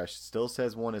refreshed still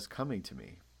says one is coming to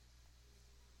me.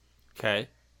 Okay.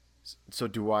 So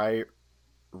do I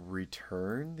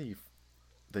return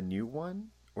the new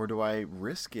one, or do I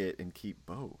risk it and keep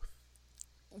both?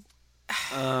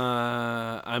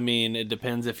 I mean, it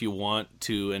depends if you want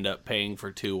to end up paying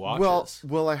for two watches.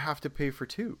 Well, I have to pay for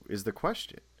two is the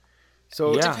question.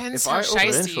 So Yeah. Depends if how I open- shiesty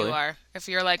eventually. you are. If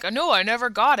you're like, oh no, I never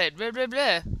got it, blah blah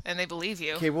blah, and they believe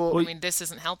you. Okay, well, I mean, this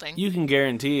isn't helping. You can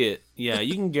guarantee it. Yeah,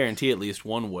 you can guarantee at least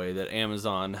one way that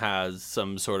Amazon has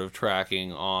some sort of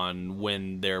tracking on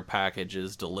when their package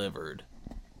is delivered.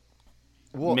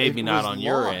 well, maybe it not was on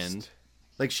your lost. end.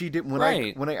 Like she did when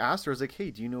Right. I asked her, I was like,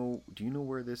 "Hey, do you know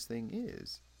where this thing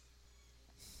is?"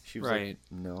 She was Right. like,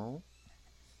 "No."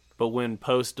 But when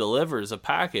Post delivers a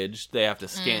package, they have to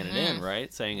scan it in,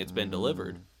 right? Saying it's been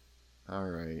delivered. All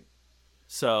right.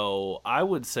 So I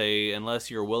would say, unless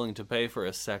you're willing to pay for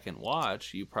a second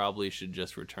watch, you probably should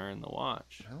just return the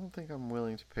watch. I don't think I'm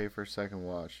willing to pay for a second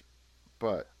watch,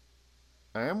 but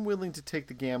I am willing to take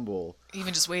the gamble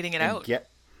Even just waiting it and out.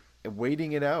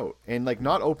 waiting it out and like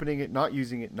not opening it, not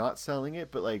using it, not selling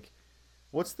it, but like,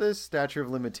 what's the statute of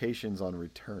limitations on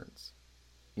returns?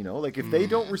 You know, like if they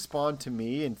don't respond to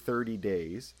me in 30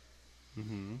 days,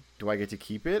 do I get to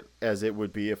keep it? As it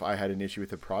would be if I had an issue with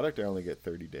the product, I only get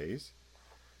 30 days.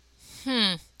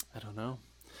 I don't know.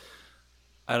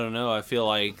 I feel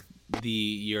like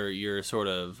your sort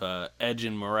of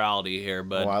edging morality here,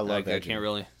 but Oh, I love I edging. can't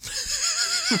really.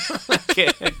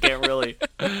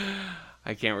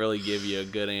 I can't really give you a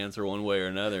good answer one way or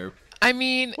another. I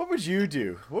mean, What would you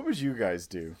do? What would you guys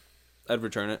do? I'd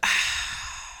return it.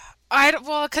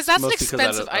 well, because that's an Mostly 'cause I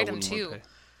expensive don't- I item wouldn't wanna too. pay.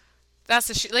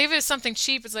 That's like if it's something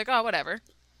cheap, it's like, oh, whatever.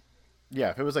 Yeah,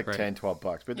 if it was like Right. 10, 12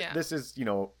 bucks, but Yeah. this is,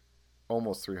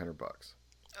 almost $300.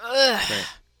 Ugh. Right.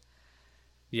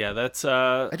 Yeah, that's.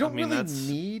 I don't mean, really that's,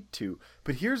 need to,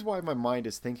 but here's why my mind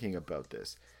is thinking about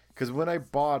this. Because when I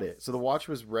bought it, so the watch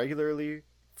was regularly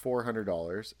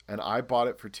 $400, and I bought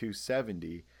it for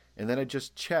 $270, and then I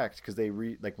just checked because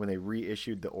when they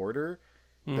reissued the order,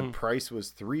 the price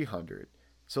was $300.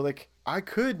 So like I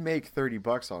could make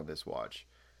 $30 on this watch,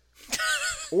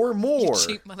 or more.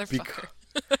 Cheap motherfucker.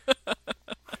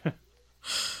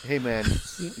 Hey man,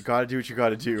 you gotta do what you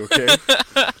gotta do, okay?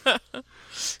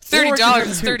 $30 Or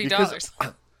is too, because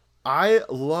 $30. I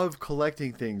love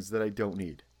collecting things that I don't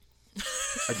need.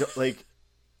 I don't like.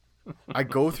 I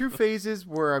go through phases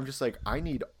where I'm just like, I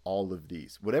need all of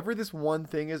these. Whatever this one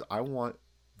thing is, I want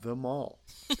them all.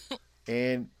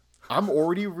 And I'm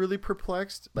already really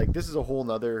perplexed. Like, this is a whole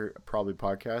nother probably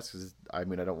podcast because I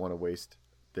don't want to waste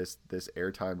this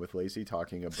airtime with Lacey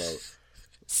talking about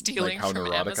Stealing like how from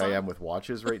neurotic Amazon. I am with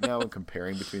watches right now and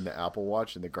comparing between the Apple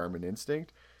Watch and the Garmin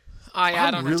Instinct. Oh, yeah, I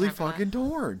I'm don't really have time for fucking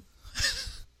torn.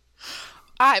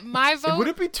 that. My vote. Would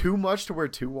it be too much to wear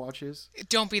two watches?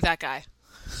 Don't be that guy.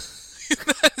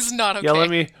 That is not okay. Yeah, let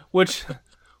me.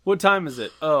 What time is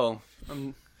it? Oh,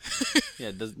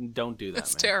 yeah. Don't do that.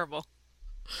 That's man. terrible.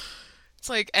 It's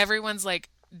like everyone's like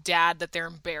dad that they're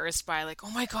embarrassed by. Like,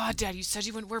 oh my god, dad, you said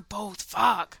you wouldn't wear both.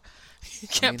 Fuck. You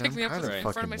can't pick I'm me up kinda in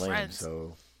front of my fucking lame, friends.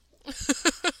 So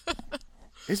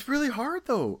it's really hard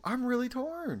though. I'm really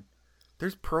torn.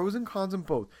 There's pros and cons in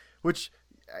both. Which,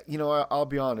 I'll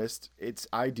be honest.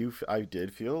 I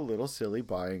did feel a little silly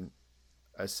buying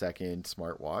a second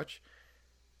smartwatch,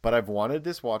 but I've wanted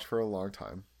this watch for a long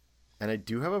time, and I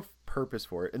do have a purpose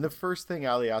for it. And the first thing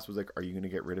Ali asked was like, "Are you going to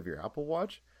get rid of your Apple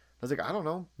Watch?" I was like, "I don't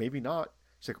know, maybe not."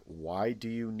 She's like, "Why do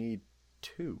you need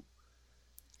two?"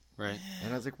 Right.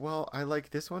 And I was like, well, I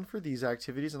like this one for these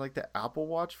activities and like the Apple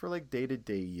Watch for like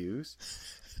day-to-day use.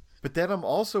 But then I'm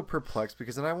also perplexed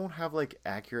because then I won't have like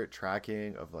accurate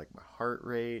tracking of like my heart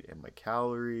rate and my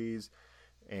calories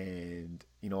and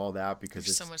all that because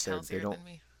You're so much they healthier don't than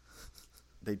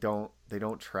me. they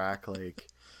don't track like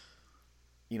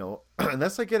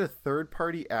unless I get a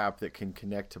third-party app that can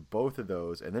connect to both of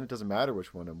those, and then it doesn't matter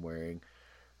which one I'm wearing.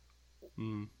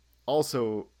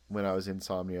 Also, when I was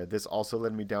insomnia, this also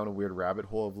led me down a weird rabbit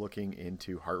hole of looking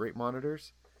into heart rate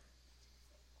monitors.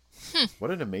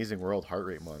 What an amazing world heart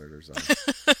rate monitors are.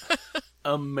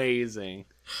 Amazing.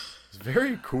 It's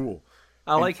very cool.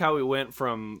 I like how we went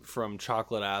from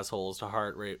chocolate assholes to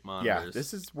heart rate Yeah, monitors.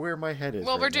 this is where my head is.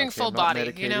 Well, right we're now, doing okay? full I'm not body,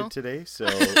 medicated today, so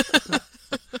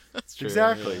That's true,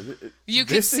 exactly. yeah. You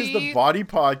could This is the see- body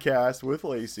podcast with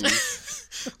Lacey.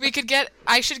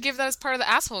 I should give that as part of the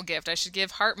asshole gift. I should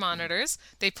give heart monitors.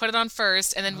 They put it on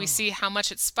first, and then we see how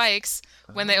much it spikes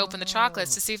when they open the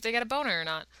chocolates to see if they get a boner or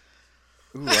not.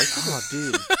 Ooh, I could Oh,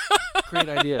 dude. Great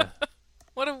idea.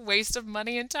 What a waste of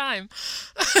money and time.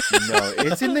 No,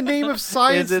 it's in the name of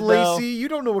science, Is it, though? Lacey. You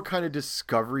don't know what kind of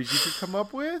discoveries you could come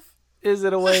up with. Is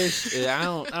it a waste?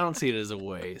 Yeah, I don't see it as a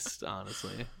waste,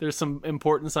 honestly. There's some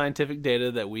important scientific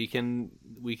data that we can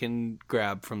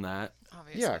grab from that.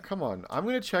 Obviously. Yeah, come on. I'm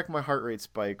going to check my heart rate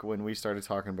spike when we started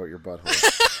talking about your butthole.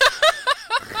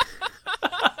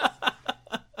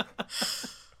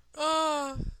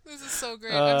 Oh, this is so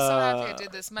great. I'm so happy I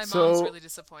did this. My mom's really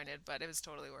disappointed, but it was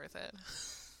totally worth it.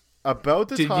 About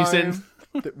the Did you time send-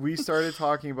 that we started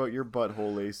talking about your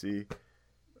butthole, Lacey,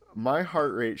 my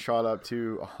heart rate shot up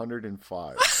to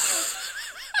 105.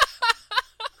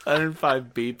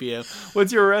 105 BPM.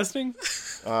 What's your resting?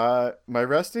 My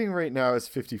resting right now is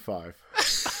 55.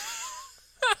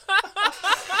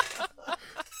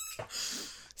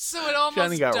 So it almost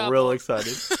Johnny got doubled. real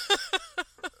excited.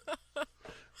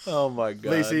 Oh my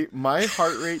god. Lacey, my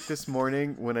heart rate this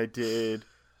morning when I did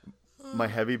my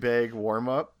heavy bag warm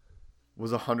up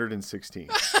was 116.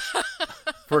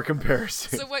 For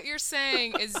comparison. So what you're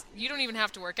saying is you don't even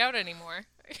have to work out anymore.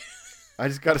 I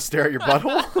just got to stare at your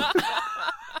butthole.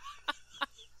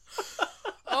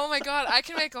 Oh my god, I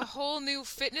can make a whole new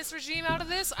fitness regime out of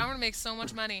this. I want to make so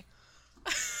much money.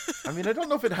 I mean, I don't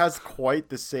know if it has quite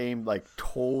the same like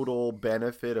total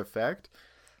benefit effect,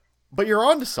 but you're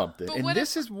onto something. But And what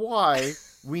this is why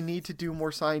we need to do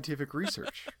more scientific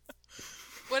research.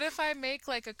 What if I make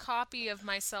like a copy of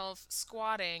myself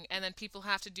squatting and then people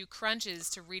have to do crunches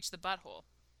to reach the butthole?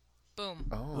 Boom.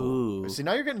 Oh. Ooh. See,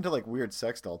 now you're getting into like weird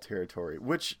sex doll territory,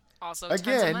 which Also, tons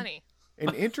again, of money.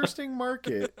 an interesting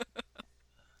market.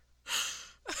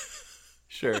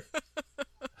 Sure.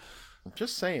 I'm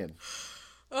just saying.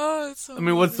 Oh, it's so I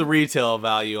mean, what's the retail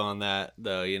value on that,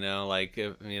 though? You know, like,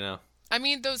 if, you know. I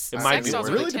mean, those It might sex be dolls It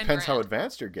are worth really like 10 depends how grand.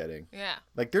 advanced you're getting. Yeah,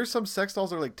 Like, there's some sex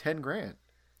dolls that are like 10 grand,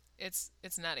 it's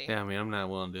nutty. Yeah, I mean, I'm not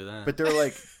willing to do that. but they're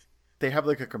like, they have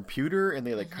like a computer and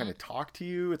they like kind of talk to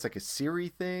you. It's like a Siri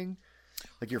thing.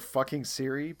 Like you're fucking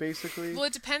Siri, basically. Well,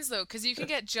 it depends though, because you can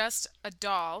get just a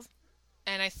doll,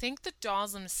 and I think the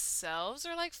dolls themselves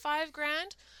are like $5,000.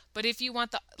 But if you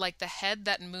want the head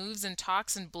that moves and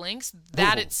talks and blinks,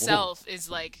 that Whoa, itself is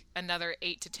like another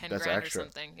 8 to 10 That's grand extra. or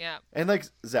something. Yeah. And like,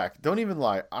 Zach, don't even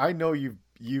lie. I know you've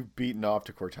beaten off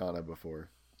to Cortana before.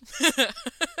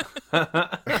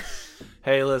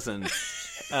 Hey, listen.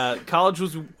 College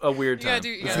was a weird You gotta time. do-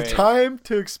 you It's gotta a Right. time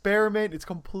to experiment. It's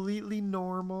completely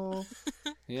normal.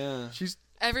 Yeah. She's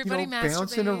Everybody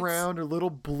bouncing masturbates. around her little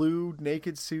blue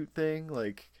naked suit thing.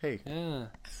 Like, hey, Yeah.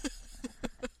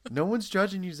 no one's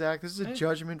judging you, Zach. This is a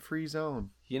judgment-free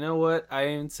zone. You know what? I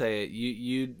didn't say it.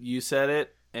 You said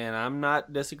it, and I'm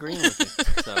not disagreeing with you.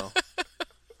 So.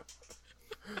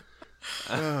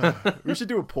 We should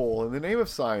do a poll. In the name of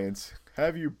science,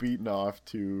 have you beaten off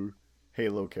to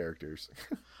Halo characters?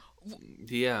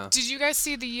 Yeah. Did you guys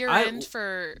see the year I- end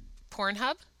for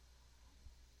Pornhub?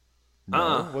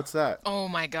 No. What's that? Oh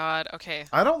my god. Okay.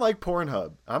 I don't like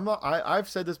Pornhub. I'm not. I've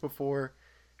said this before.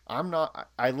 I'm not.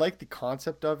 I like the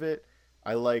concept of it.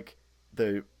 I like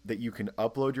that you can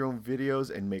upload your own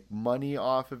videos and make money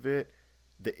off of it.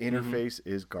 The interface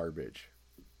is garbage.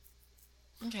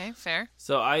 Okay, fair.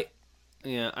 So I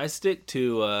stick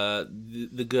to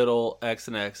the good old X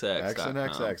and XX. X and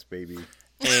XX, baby.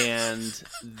 And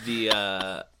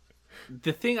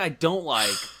the thing I don't like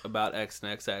about X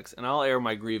and XX, and I'll air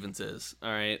my grievances, all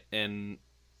right? And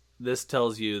this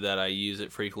tells you that I use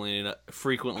it frequently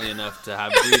enough to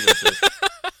have grievances.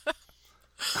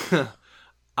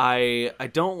 I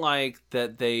don't like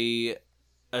that they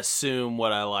assume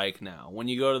what I like now. When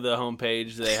you go to the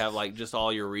homepage, they have like just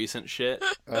all your recent shit.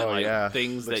 Oh like, yeah,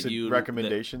 things Like that some you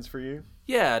recommendations for you.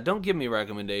 Yeah, don't give me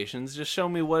recommendations. Just show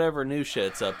me whatever new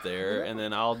shit's up there, and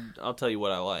then I'll tell you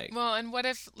what I like. Well, and what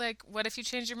if you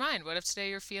change your mind? What if today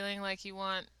you're feeling like you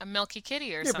want a milky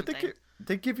kitty or Yeah, something? but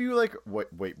they give you like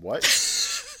wait what?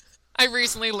 I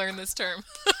recently learned this term.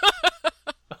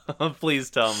 Please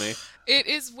tell me. It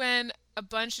is when a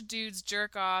bunch of dudes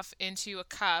jerk off into a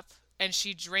cup and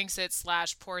she drinks it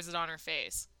 / pours it on her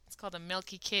face. It's called a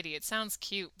milky kitty. It sounds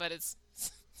cute, but it's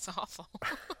awful.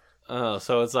 Oh,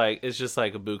 so it's just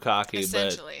like a bukkake, but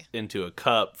Essentially. into a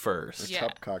cup first. Yeah.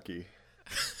 Cup cocky.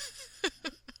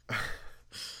 Learn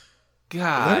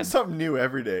God, something new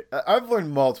every day. I've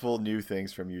learned multiple new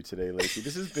things from you today, Lacey.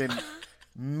 This has been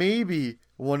maybe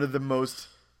one of the most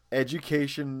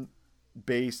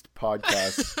education-based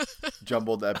podcast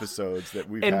jumbled episodes that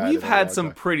we've had. and we've in a had long some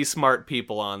time. pretty smart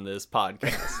people on this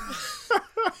podcast.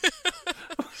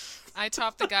 I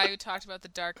topped the guy who talked about the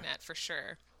darknet for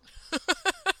sure.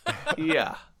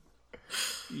 Yeah.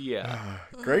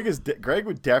 Greg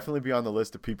would definitely be on the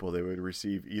list of people that would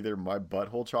receive either my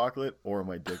butthole chocolate or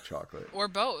my dick chocolate. Or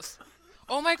both.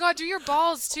 Oh my god, do your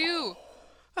balls too.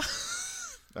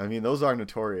 I mean, those are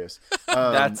notorious.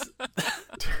 That's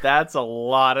a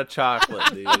lot of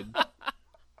chocolate, dude.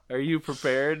 Are you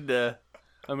prepared to?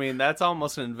 I mean, that's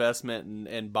almost an investment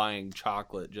in buying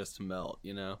chocolate just to melt,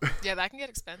 you know? Yeah, that can get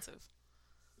expensive.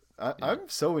 I'm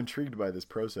so intrigued by this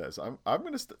process. I'm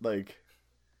gonna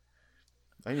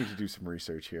I need to do some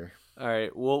research here. All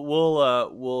right,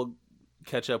 we'll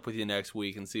catch up with you next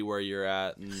week and see where you're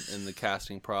at in the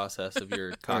casting process of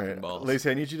your cock All right, and balls.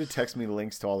 Lacey, I need you to text me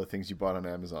links to all the things you bought on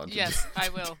Amazon. Yes, I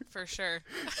will, for sure.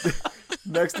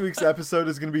 Next week's episode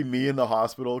is going to be me in the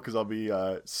hospital because I'll be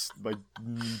my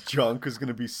junk is going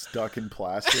to be stuck in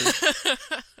plaster.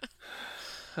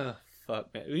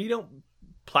 Fuck, man. You don't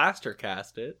plaster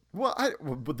cast it. Well,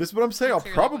 but this is what I'm saying. I'll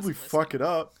Clearly probably wasn't fuck it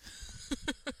up.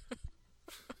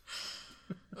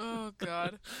 Oh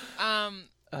God.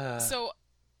 So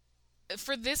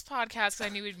for this podcast, 'cause I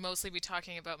knew we'd mostly be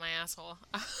talking about my asshole.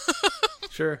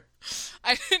 Sure.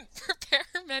 I didn't prepare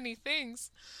many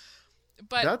things,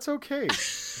 but That's okay.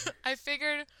 I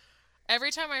figured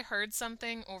every time I heard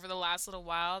something over the last little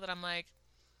while that I'm like,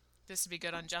 this would be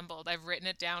good on Jumbled, I've written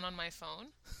it down on my phone.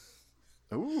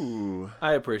 Ooh.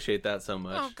 I appreciate that so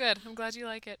much. Oh, good. I'm glad you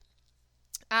like it.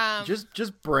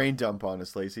 Just brain dump on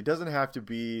us, Lacey. It doesn't have to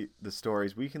be the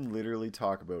stories. We can literally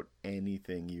talk about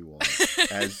anything you want.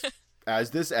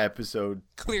 As this episode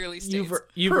Clearly states. You've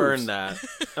Proofs. earned that.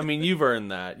 I mean, you've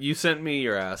earned that. You sent me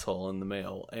your asshole in the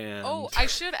mail, and Oh, I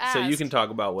should ask. so you can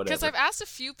talk about whatever. Because I've asked a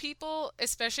few people,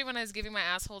 especially when I was giving my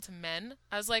asshole to men,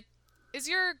 I was like, is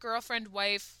your girlfriend,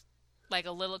 wife, like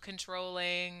a little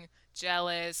controlling,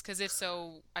 jealous? Because if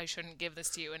so, I shouldn't give this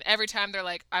to you. And every time they're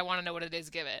like, I want to know what it is,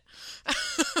 give it.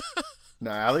 No,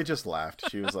 Allie just laughed.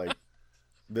 She was like,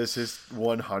 "This is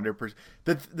 100%."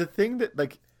 The thing that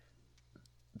like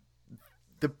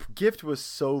the gift was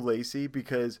so Lacey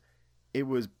because it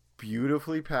was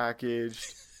beautifully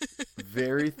packaged,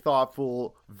 very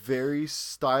thoughtful, very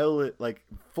like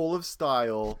full of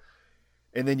style.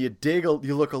 And then you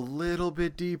look a little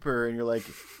bit deeper, and you're like,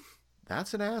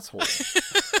 "That's an asshole."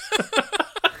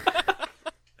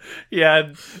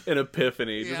 Yeah, an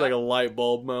epiphany, just Yeah. like a light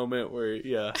bulb moment where,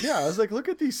 yeah. Yeah, I was like, "Look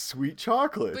at these sweet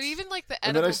chocolates." But even like the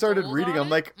And then I edible started gold reading. on I'm it,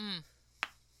 like,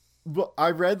 well,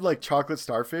 I read like chocolate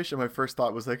starfish, and my first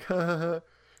thought was like, and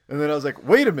then I was like,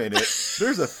 wait a minute,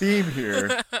 there's a theme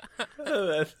here.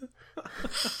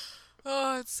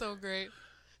 Oh, it's so great.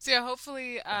 So yeah,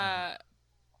 hopefully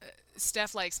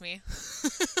Steph likes me.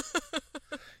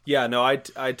 Yeah, no, I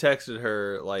texted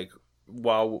her like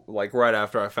right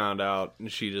after I found out,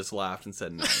 and she just laughed and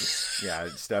said nice. Yeah,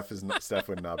 Steph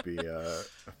would not be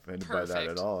offended by that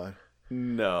Perfect. at all.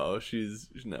 No, she's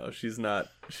not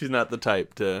the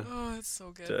type to Oh, it's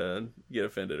so good. to get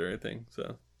offended or anything.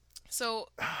 So,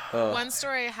 one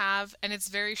story I have, and it's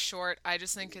very short. I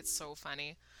just think it's so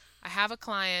funny. I have a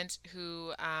client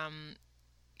who,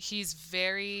 he's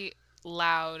very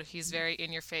loud. He's very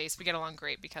in your face. We get along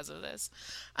great because of this.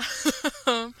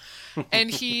 And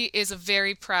he is a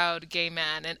very proud gay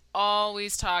man and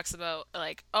always talks about,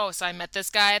 like, oh, so I met this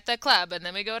guy at the club, and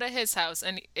then we go to his house,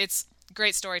 and it's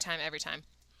great story time every time.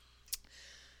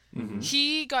 Mm-hmm.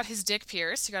 He got his dick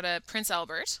pierced. He got a Prince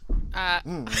Albert.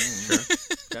 Sure.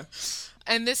 Okay.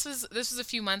 And this was a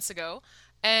few months ago,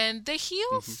 and they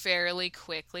heal fairly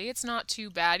quickly. It's not too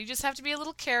bad. You just have to be a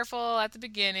little careful at the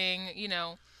beginning, you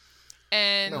know.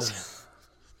 And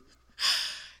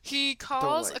he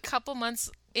calls a couple months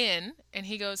in, and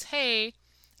he goes, "Hey,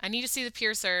 I need to see the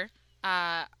piercer.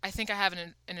 I think I have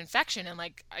an infection, and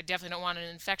like I definitely don't want an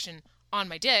infection on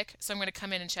my dick, so I'm going to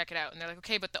come in and check it out." And they're like,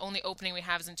 "Okay, but the only opening we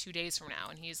have is in 2 days from now."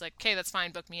 And he's like, "Okay, that's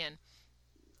fine. Book me in."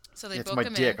 So they It's book my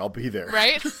him dick. in. I'll be there.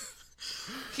 Right?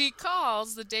 He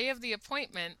calls the day of the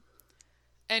appointment,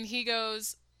 and he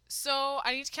goes, "So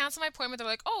I need to cancel my appointment." They're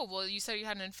like, "Oh, well, you said you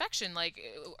had an infection. Like,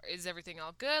 is everything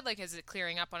all good? Like, is it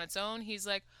clearing up on its own?" He's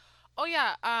like, "Oh,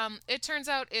 yeah, it turns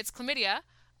out it's chlamydia.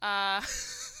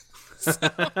 So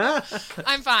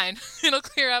I'm fine. It'll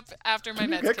clear up after my Can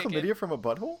you meds get kick in." chlamydia from a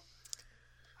butthole?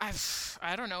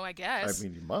 I don't know, I guess. I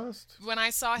mean, you must When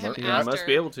I saw him Yeah, I after, must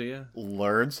be able to. Yeah.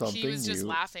 learn something he was just new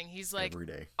laughing. He's like, every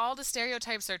day. all the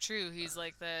stereotypes are true. He's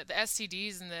like, the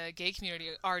STDs in the gay community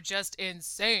are just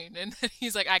insane. And then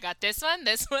he's like, I got this one,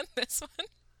 this one, this one.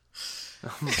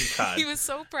 Oh my god. He was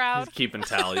so proud. He's keeping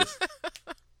tallies.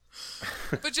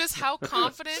 But just how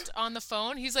confident on the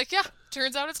phone. He's like, yeah,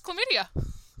 turns out it's chlamydia.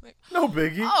 Like, No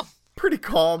biggie. oh, Pretty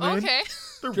common. okay.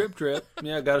 Drip, drip.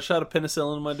 Yeah, got a shot of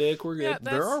penicillin in my dick. We're good. Yeah,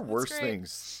 There are that's worse great.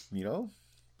 things, you know?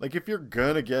 Like if you're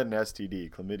gonna get an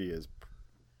STD, chlamydia is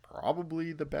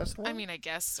probably the best one. I mean, I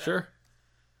guess so. Sure.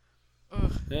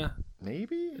 Ugh. Yeah.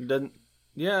 maybe. It doesn't.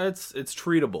 Yeah, it's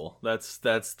treatable. That's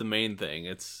the main thing.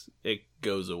 It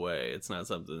goes away. It's not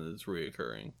something that's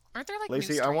reoccurring. Aren't there like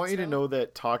Lacey, new I want you strains, to though? know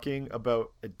that talking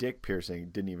about a dick piercing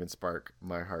didn't even spark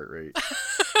my heart rate.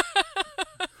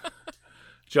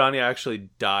 Johnny actually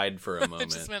died for a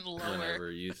moment. just went lower.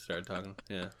 Whenever you started talking.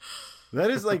 Yeah.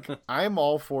 That is like, I'm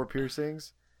all for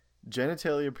piercings.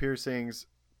 genitalia piercings,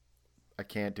 I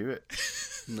can't do it.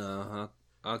 No,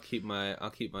 I'll keep my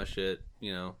shit,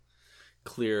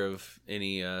 clear of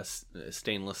any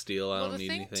stainless steel. I Well, don't the need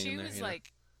thing anything in too there. is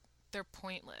like they're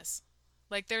pointless.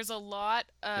 Like there's a lot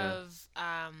of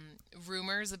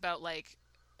rumors about like,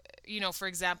 for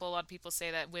example, a lot of people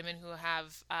say that women who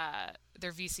have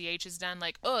their VCHs done,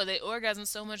 like, oh, they orgasm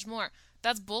so much more.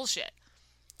 That's bullshit.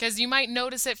 Because you might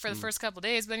notice it for the first couple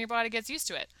days, but then your body gets used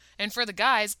to it. And for the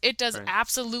guys, it does Right.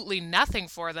 absolutely nothing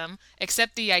for them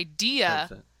except the idea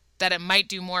 100%. that it might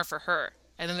do more for her.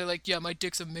 And then they're like, yeah, my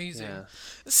dick's amazing. Yeah.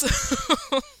 So,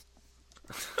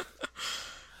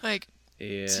 like,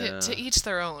 Yeah. to each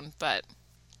their own. But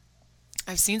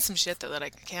I've seen some shit, though, that I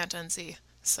can't unsee.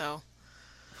 So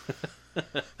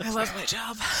I love my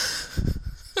job.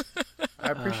 I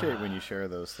appreciate when you share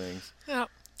those things. Yeah.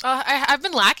 I've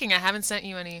been lacking. I haven't sent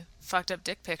you any fucked up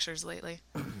dick pictures lately.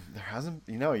 There hasn't,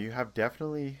 you have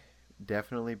definitely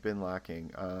been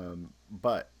lacking.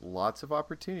 But lots of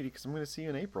opportunity because I'm going to see you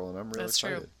in April, and I'm really That's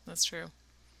excited. true. That's true.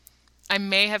 I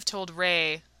may have told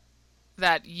Ray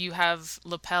that you have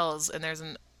lapels and there's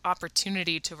an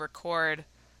opportunity to record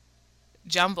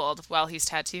Jumbled while he's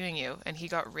tattooing you, and he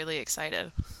got really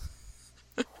excited.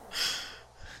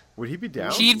 Would he be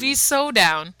down? He'd be so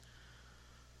down.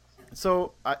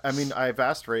 So I mean, I've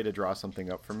asked Ray to draw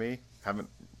something up for me.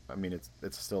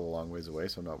 It's still a long ways away,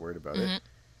 so I'm not worried about it.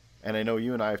 And I know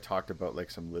you and I have talked about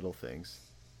like some little things,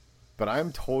 but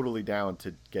I'm totally down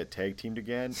to get tag teamed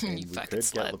again, and You we fucking could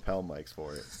slut. get lapel mics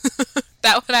for it.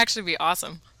 That would actually be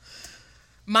awesome.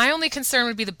 My only concern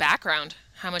would be the background,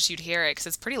 how much you'd hear it, because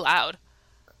it's pretty loud.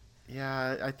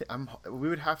 Yeah, we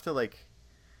would have to like.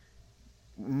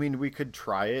 I mean, we could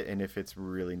try it, and if it's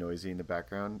really noisy in the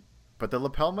background, but the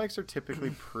lapel mics are typically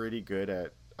pretty good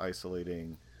at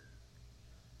isolating.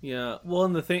 Yeah, well,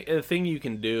 and the thing you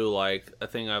can do, like a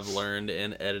thing I've learned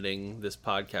in editing this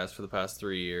podcast for the past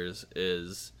 3 years,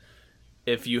 is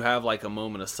if you have like a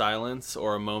moment of silence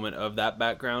or a moment of that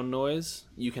background noise,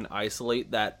 you can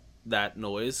isolate that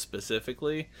noise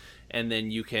specifically, and then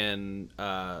you can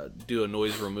do a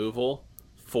noise removal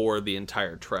for the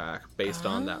entire track based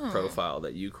on that profile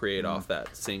that you create off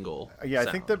that single. Yeah, sound.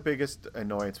 I think the biggest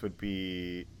annoyance would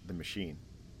be the machine.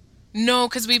 No,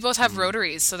 because we both have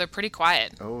rotaries, so they're pretty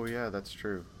quiet. Oh yeah, that's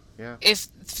true. Yeah. If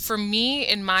for me,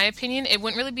 in my opinion, it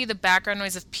wouldn't really be the background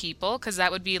noise of people, because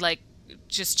that would be like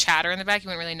just chatter in the back. You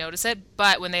wouldn't really notice it.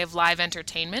 But when they have live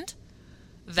entertainment,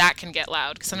 that can get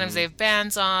loud. 'Cause sometimes they have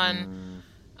bands on.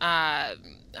 I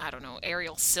don't know,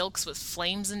 aerial silks with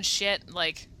flames and shit.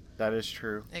 Like, That is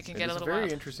true. It can get a is little very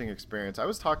wild. interesting experience. I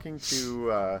was talking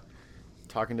to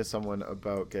someone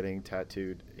about getting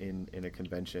tattooed in a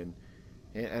convention,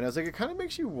 and I was like, it kind of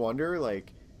makes you wonder,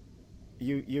 like,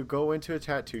 you go into a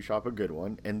tattoo shop, a good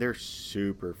one, and they're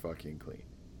super fucking clean.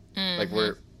 Like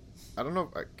I don't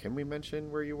know, can we mention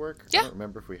where you work? Yeah. I don't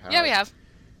remember if we have. yeah, we have.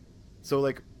 So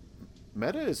like,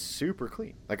 Meta is super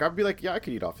clean. Like I'd be like, yeah, I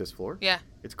could eat off this floor. Yeah.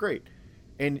 It's great.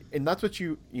 And that's what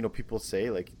people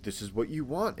say, like, this is what you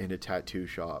want in a tattoo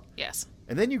shop. Yes.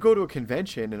 And then you go to a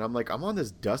convention, and I'm like, I'm on this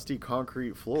dusty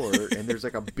concrete floor, and there's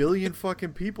like a billion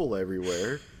fucking people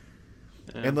everywhere.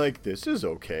 And like, this is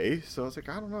okay. So I was like,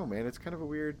 I don't know, man. It's kind of a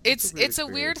weird. It's a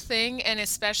weird experience. thing, and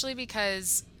especially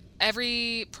because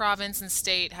every province and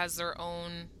state has their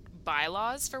own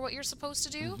bylaws for what you're supposed to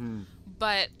do,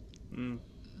 but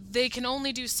they can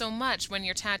only do so much when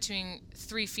you're tattooing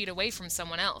 3 feet away from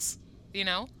someone else,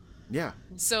 Yeah.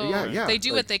 So Yeah. they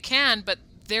do like, what they can, but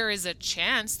there is a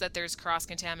chance that there's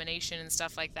cross-contamination and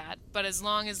stuff like that. But as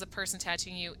long as the person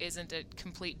tattooing you isn't a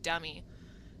complete dummy,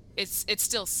 it's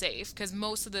still safe, because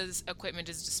most of this equipment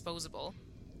is disposable.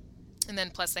 And then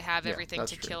plus they have Yeah, everything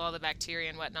that's to true. kill all the bacteria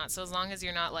and whatnot. So as long as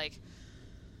you're not like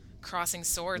crossing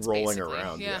swords, Rolling basically,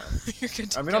 around, yeah. you're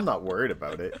good to I mean, go. I'm not worried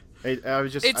about it. I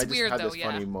was just, It's I just weird, had though, this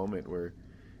yeah. funny moment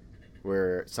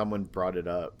where someone brought it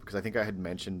up, because I think I had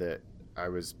mentioned that I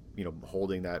was,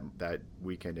 holding that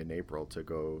weekend in April to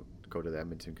go to the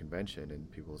Edmonton convention, and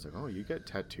people was like, "Oh, you get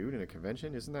tattooed in a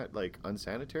convention? Isn't that like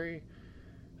unsanitary?"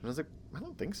 And I was like, "I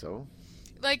don't think so.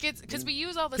 Like, it's because we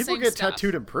use all the People same get stuff.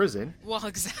 tattooed in prison." Well,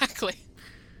 exactly.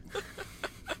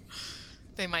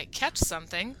 They might catch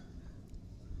something.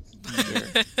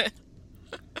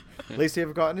 Lacey,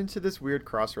 I've gotten into this weird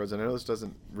crossroads, and I know this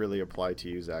doesn't really apply to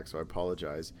you, Zach, so I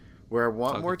apologize. Where I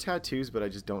want Okay. more tattoos, but I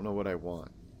just don't know what I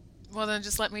want. Well, then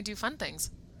just let me do fun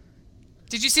things.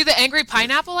 Did you see the angry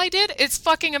pineapple I did? It's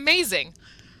fucking amazing.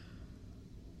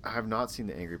 I have not seen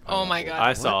the angry Oh pineapple. my God.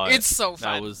 I saw it. It's so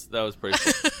fun. That was pretty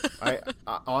cool. I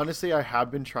honestly, I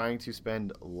have been trying to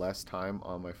spend less time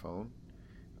on my phone,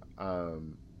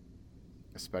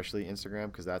 especially Instagram,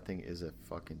 because that thing is a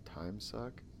fucking time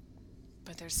suck.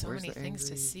 But there's so Where's many the things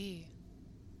to angry- see.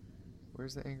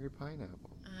 Where's the angry pineapple?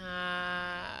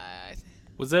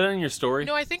 Was that on your story?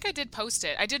 No, I think I did post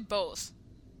it. I did both.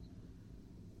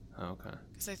 Oh, okay.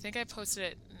 Because I think I posted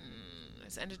it.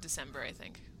 It's end of December, I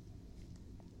think.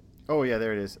 Oh yeah,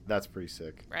 there it is. That's pretty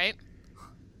sick. Right?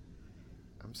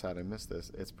 I'm sad I missed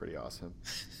this. It's pretty awesome.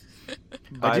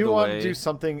 By I do the want way, to do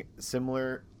something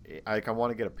similar. Like I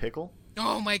want to get a pickle.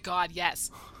 Oh my god, yes.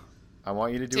 I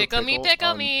want you to do Tickle a me, pickle pickle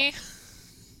on, me.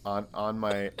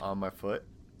 on my foot.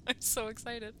 I'm so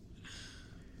excited.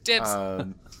 Dibs.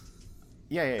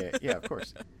 Yeah, of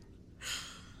course.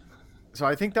 So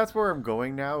I think that's where I'm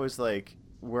going now, is like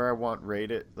where I want Ray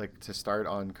to start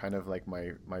on kind of like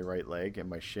my right leg and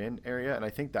my shin area, and I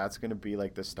think that's going to be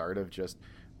like the start of just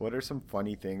what are some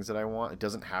funny things that I want. It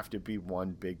doesn't have to be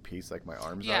one big piece like my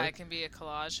arms yeah, are. it can be a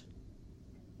collage.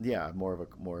 Yeah, more of a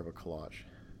collage.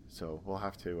 So we'll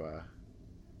have to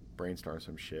brainstorm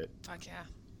some shit. Fuck yeah.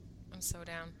 I'm so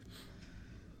down.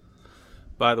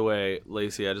 by the way,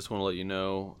 Lacey, I just want to let you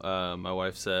know, my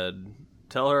wife said,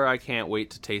 tell her I can't wait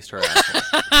to taste her asshole.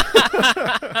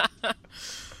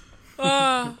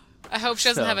 Oh, I hope she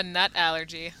doesn't So- have a nut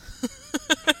allergy.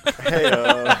 Hey,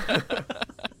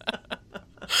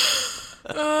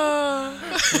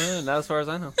 Not as far as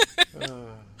I know.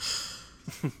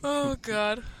 Oh,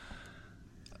 God.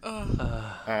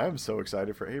 I'm so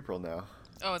excited for April now.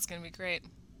 Oh, it's going to be great.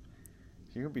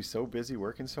 You're gonna be so busy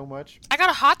working so much. I got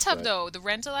a hot tub, But- though. The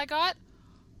rental I got.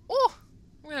 Oh,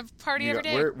 we're going to have a party You every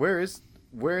got- day.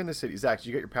 where in the city? Zach, did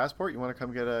you get your passport? You want to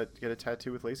come get a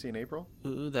tattoo with Lacey in April?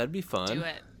 Ooh, that'd be fun. Do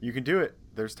it. You can do it.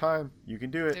 There's time. You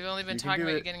can do it. They've only been You can talking do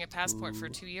about you it. getting a passport for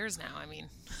 2 years now. I mean,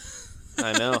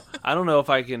 I know. I don't know if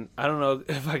I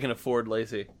can afford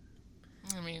Lacey.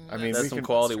 I mean, that's we That's some can-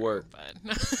 quality true, work.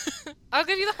 But I'll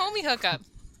give you the homie hookup.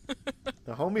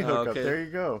 The homie hookup. okay. There you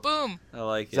go. Boom. I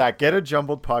like it. Zach, get a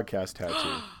jumbled podcast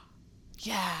tattoo.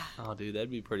 Yeah, Oh, dude, that'd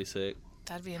be pretty sick.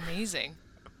 that'd be amazing,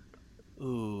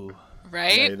 Ooh.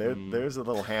 right? Hey, there's a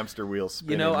little hamster wheel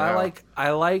spinning. You know, now. I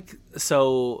like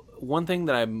so one thing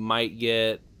that I might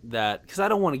get that, because I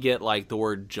don't want to get like the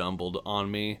word jumbled on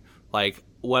me. Like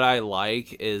what I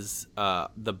like is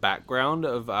the background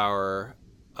of our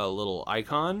little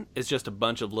icon is just a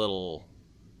bunch of little,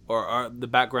 or the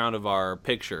background of our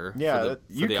picture. Yeah, for the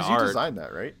you art. designed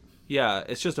that, right? Yeah,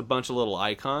 it's just a bunch of little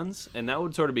icons, and that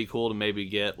would sort of be cool to maybe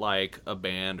get like a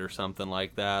band or something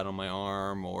like that on my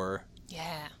arm, or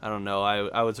Yeah. I don't know.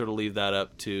 I would sort of leave that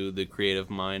up to the creative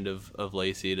mind of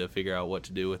Lacey to figure out what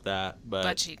to do with that. Butt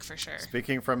But cheek for sure.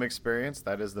 Speaking from experience,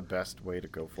 that is the best way to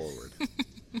go forward.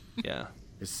 yeah,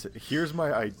 Here's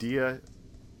my idea,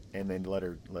 and then let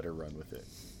her run with it.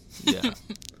 yeah.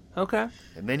 Okay.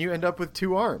 And then you end up with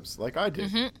 2 arms, like I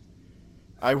did. Mhm.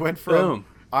 I went from Boom.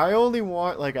 I only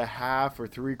want like a half or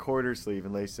 3/4 sleeve,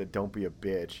 and Lacey said, "Don't be a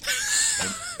bitch."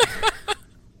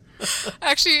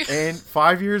 Actually, And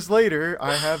 5 years later,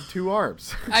 I have 2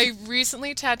 arms. I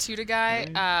recently tattooed a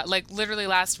guy, like literally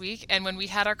last week, and when we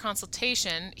had our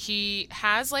consultation, he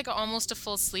has like almost a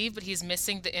full sleeve, but he's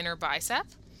missing the inner bicep,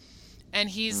 and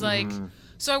he's like,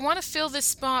 so I want to fill this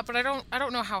spot, but I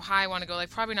don't know how high I want to go,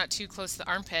 like probably not too close to the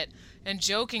armpit. And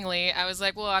jokingly, I was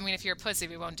like, well, I mean, if you're a pussy,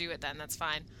 we won't do it then. That's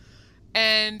fine.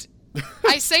 And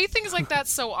I say things like that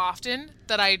so often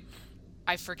that I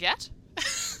forget.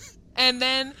 And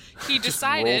then he Just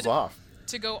decided rolls off.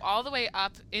 to go all the way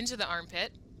up into the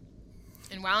armpit.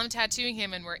 And while I'm tattooing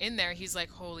him and we're in there, he's like,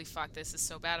 holy fuck, this is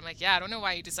so bad. I'm like, yeah, I don't know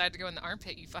why you decided to go in the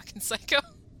armpit, you fucking psycho.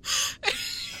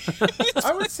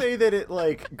 I would say that it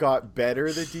like got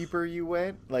better the deeper you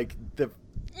went. Like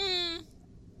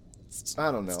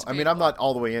I don't know. It's I mean, I'm debatable. not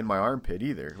all the way in my armpit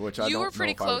either, which I You don't were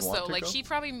pretty know if I would close, want though. to Like, go. he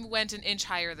probably went an inch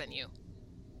higher than you.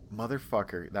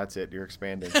 Motherfucker, that's it. You're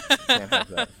expanding. Can't have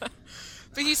that.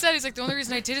 But he said, he's like, the only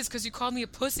reason I did is because you called me a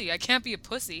pussy. I can't be a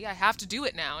pussy. I have to do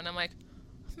it now. And I'm like,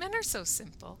 men are so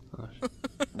simple.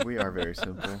 We are very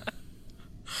simple.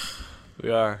 We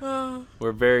are.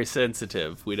 We're very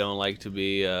sensitive. We don't like to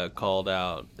be called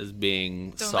out as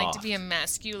being Don't soft. like to be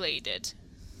emasculated.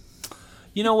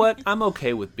 You know what? I'm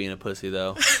okay with being a pussy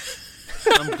though.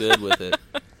 I'm good with it.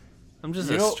 I'm just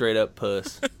You a know- straight up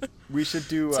puss. We should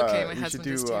do. It's okay, my we should husband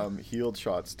do is too. healed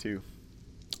shots too.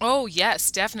 Oh,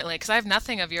 yes, definitely. Because I have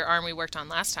nothing of your arm we worked on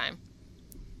last time.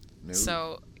 No.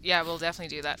 So, yeah, we'll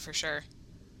definitely do that for sure.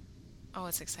 Oh,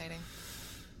 it's exciting.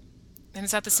 And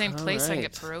it's at the same All place so I can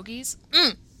right. get pierogies.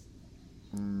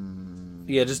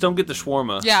 Yeah, just don't get the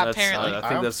shawarma. Yeah, That's, apparently. I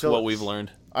think I'm that's still- what we've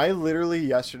learned. I literally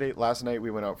last night we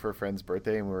went out for a friend's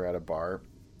birthday and we were at a bar,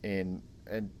 and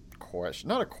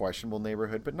not a questionable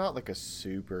neighborhood, but not like a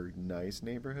super nice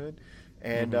neighborhood.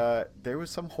 And there was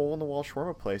some hole in the wall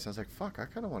shawarma place. I was like, fuck, I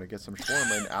kind of want to get some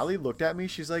shawarma. And Allie looked at me.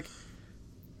 She's like,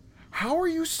 how are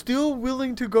you still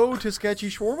willing to go to sketchy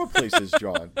shawarma places,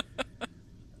 John?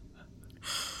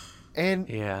 And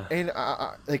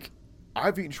like,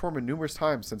 I've eaten shawarma numerous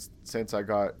times since I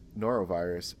got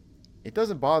norovirus. It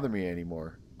doesn't bother me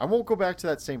anymore. I won't go back to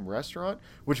that same restaurant,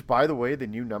 which, by the way, the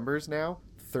new number is now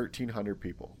 1,300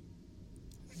 people.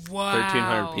 Wow.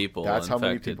 1,300 people. That's infected. how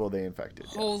many people they infected.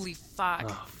 Yeah. Holy fuck.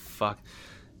 Oh, fuck.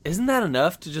 Isn't that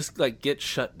enough to just like get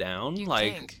shut down? You'd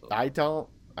like, think. I don't.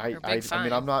 Or a I big mean,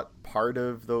 fine. I'm not part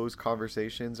of those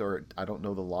conversations, or I don't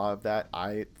know the law of that.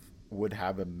 I would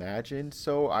have imagined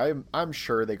so. I'm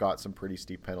sure they got some pretty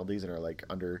steep penalties and are like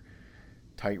under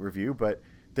tight review. But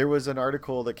there was an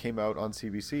article that came out on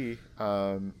CBC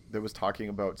that was talking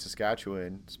about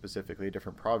Saskatchewan, specifically a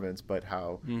different province, but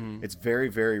how it's very,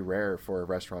 very rare for a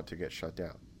restaurant to get shut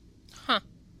down. Huh.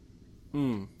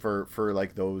 For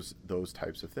like those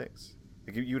types of things.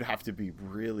 Like you'd have to be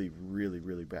really, really,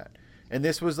 really bad. And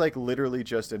this was like literally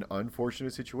just an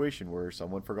unfortunate situation where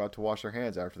someone forgot to wash their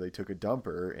hands after they took a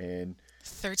dumper, and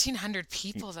 1,300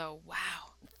 people, though. Wow.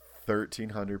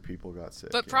 1,300 people got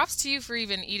sick. But props to you for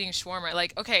even eating shawarma.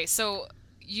 Like, okay, so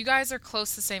you guys are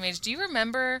close to the same age. Do you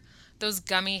remember those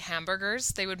gummy hamburgers?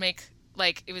 They would make,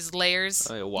 like, it was layers.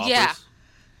 Whoppers? Yeah.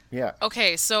 Yeah.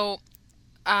 Okay, so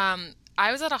I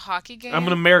was at a hockey game. I'm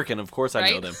an American, of course I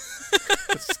know Right? them.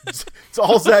 It's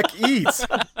all Zach eats.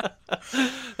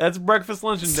 That's breakfast,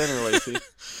 lunch, and dinner, Lacey.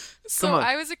 So Come on.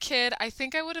 I was a kid. I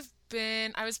think I would have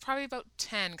been. I was probably about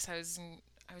 10 because I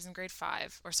was in grade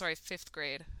 5, or sorry, 5th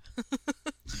grade.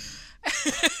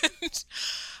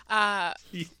 And,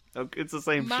 It's the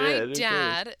same my shit. Who cares?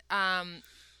 dad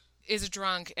is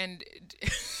drunk, and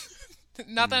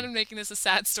not that I'm making this a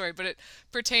sad story, but it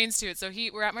pertains to it. So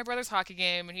we're at my brother's hockey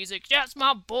game, and he's like, "That's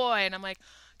my boy," and I'm like,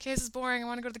 "Okay, this is boring. I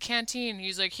want to go to the canteen." And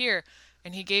he's like, "Here,"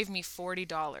 and he gave me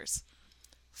 $40.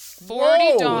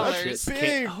 $40. Whoa, that's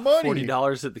big money.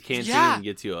 $40 at the canteen Yeah.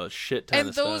 gets you a shit ton And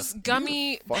of those stuff.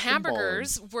 gummy fucking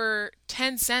hamburgers were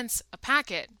 10 cents a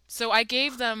packet. So I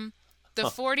gave them the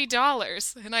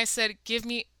 $40, and I said, "Give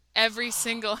me every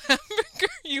single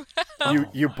hamburger you have."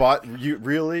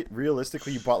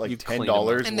 Realistically, you bought like You cleaned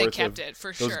 $10 And worth they kept of it,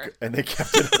 for those, sure. and they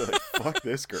kept it. Like, fuck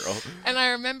this girl. And I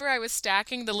remember I was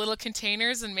stacking the little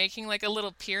containers and making like a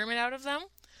little pyramid out of them.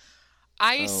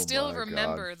 I Oh still my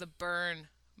remember the burn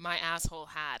my asshole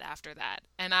had after that.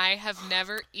 And I have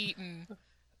never eaten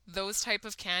those type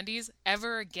of candies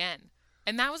ever again.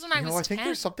 And that was when I was 10. I think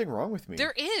there's something wrong with me.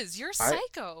 There is. You're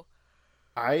psycho.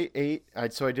 I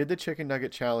did the chicken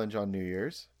nugget challenge on New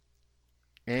Year's,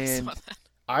 and saw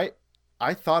that.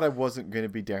 I thought I wasn't going to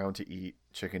be down to eat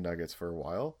chicken nuggets for a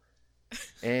while,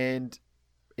 and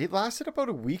it lasted about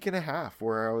a week and a half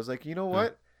where I was like, you know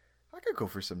what, I could go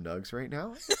for some nugs right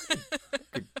now.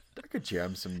 I could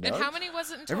jam some nugs. And how many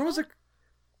was it in total? Everyone was like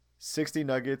 60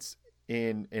 nuggets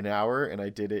in an hour, and I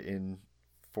did it in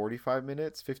 45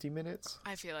 minutes, 50 minutes.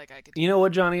 I feel like I could. You know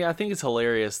what, Johnny? I think it's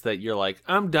hilarious that you're like,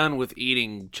 I'm done with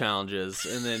eating challenges,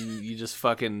 and then you just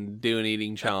fucking do an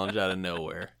eating challenge out of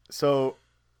nowhere. So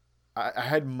I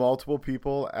had multiple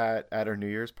people at our New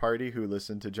Year's party who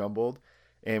listened to Jumbled,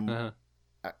 and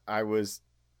I was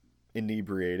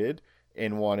inebriated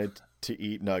and wanted to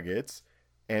eat nuggets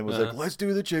and was like, let's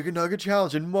do the chicken nugget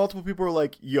challenge. And multiple people were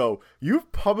like, yo, you've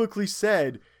publicly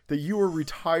said that you were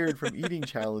retired from eating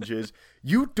challenges.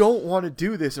 You don't want to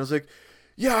do this. And I was like,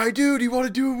 yeah, I do. Do you want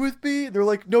to do it with me? And they're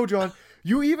like, no, John.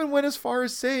 You even went as far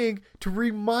as saying to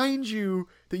remind you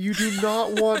that you do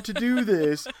not want to do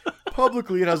this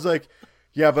publicly. And I was like,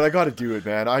 yeah, but I got to do it,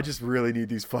 man. I just really need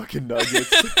these fucking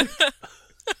nuggets.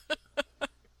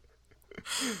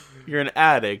 You're an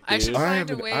addict, I dude. should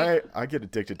find a way. I get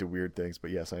addicted to weird things,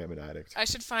 but yes, I am an addict. I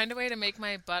should find a way to make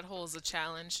my buttholes a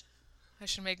challenge. I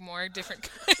should make more different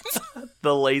kinds.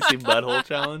 The lazy butthole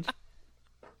challenge.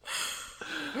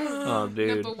 Oh,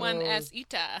 dude. Number 1 as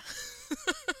Ita.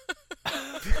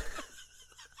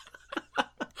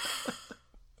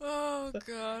 Oh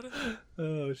God.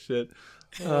 Oh shit.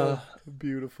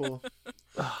 Beautiful.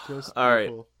 Just All right.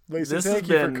 beautiful. Lacey, This thank has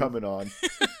you been- for coming on.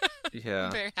 Yeah.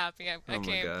 I'm very happy I Oh my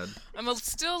came. god. I'm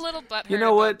still a little butthurt You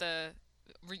know what? about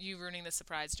you ruining the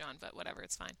surprise, John, but whatever,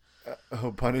 it's fine.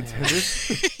 Oh, pun intended.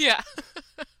 Yeah.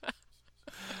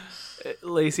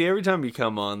 Lacey, every time you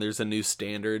come on, there's a new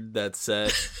standard that's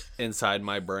set inside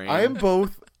my brain. I am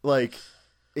both like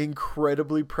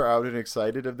incredibly proud and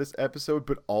excited of this episode,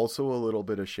 but also a little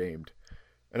bit ashamed.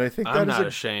 And I think I'm that is not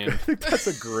ashamed. I think that's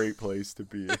a great place to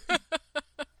be.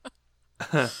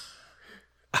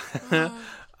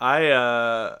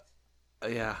 I'm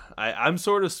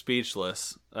sort of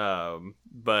speechless.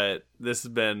 But this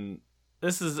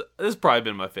has probably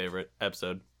been my favorite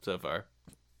episode so far.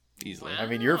 Easily. Wow. I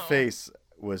mean, your face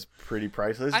was pretty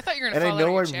priceless. I thought you were gonna And I fall out of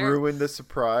know your I chair. ruined the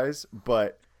surprise,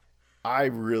 but I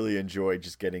really enjoyed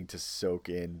just getting to soak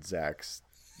in Zach's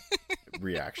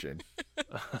reaction.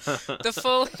 The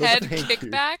full head thank you.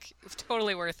 kickback,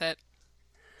 totally worth it.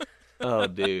 Oh,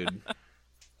 dude.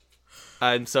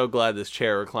 I'm so glad this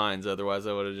chair reclines. Otherwise,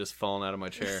 I would have just fallen out of my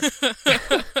chair.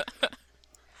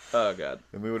 Oh, God.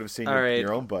 And we would have seen All right.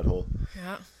 your own butthole.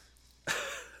 Yeah.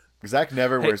 Zach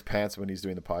never wears pants when he's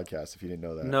doing the podcast, if you didn't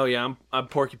know that. No, yeah, I'm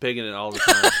porky pigging it all the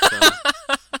time. So.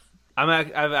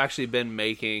 I've actually been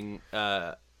making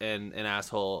an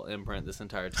asshole imprint this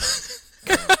entire time.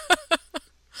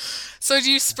 So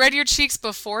do you spread your cheeks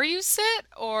before you sit,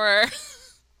 or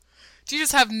do you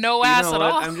just have no ass You know at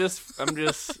what? all? I'm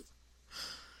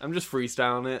just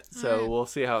freestyling it, so we'll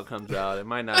see how it comes out. It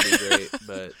might not be great,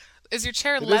 but Is your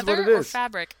chair is what leather it or is.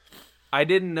 fabric? I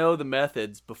didn't know the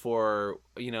methods before.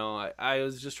 I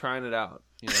was just trying it out,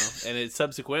 and it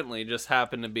subsequently just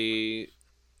happened to be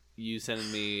you sending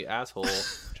me asshole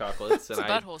chocolates, It's and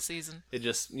butthole season. it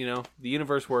just the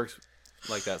universe works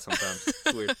like that sometimes.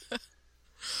 It's weird.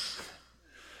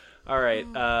 All right.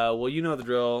 Well, you know the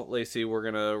drill, Lacey. We're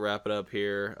going to wrap it up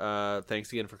here.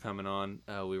 Thanks again for coming on.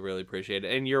 We really appreciate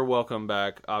it. And you're welcome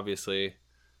back, obviously.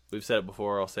 We've said it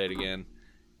before. I'll say it again.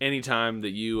 Anytime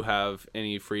that you have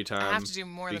any free time. I have to do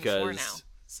more than 4 now.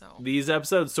 So These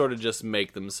episodes sort of just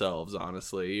make themselves,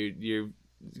 honestly. You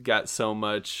got so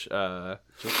much,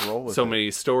 Just roll with so it.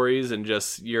 many stories, and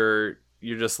just you're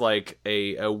just like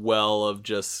a well of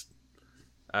just,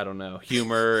 I don't know,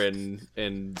 humor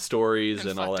and stories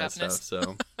and all that stuff.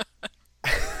 So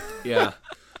yeah,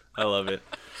 I love it.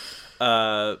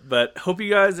 But hope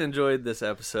you guys enjoyed this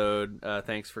episode.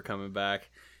 Thanks for coming back.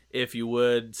 If you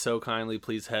would so kindly,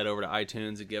 please head over to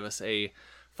iTunes and give us a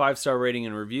 5-star rating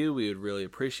and review. We would really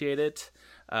appreciate it.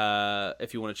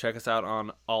 If you want to check us out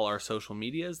on all our social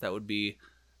medias, that would be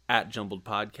at Jumbled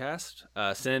Podcast.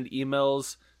 Send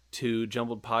emails to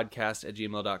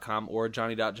jumbledpodcast@gmail.com or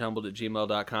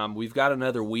johnny.jumbled@gmail.com. We've got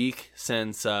another week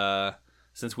since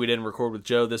we didn't record with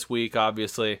Joe this week,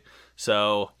 obviously.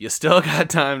 So you still got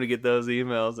time to get those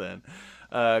emails in,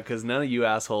 because none of you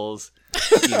assholes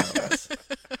email us.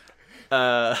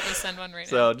 we'll send one right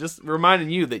So now. just reminding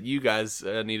you that you guys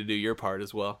need to do your part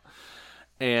as well.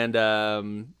 And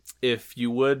if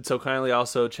you would so kindly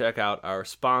also check out our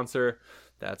sponsor,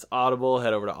 that's Audible.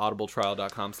 Head over to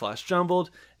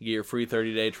audibletrial.com/jumbled. You get your free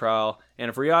 30-day trial and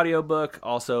a free audiobook.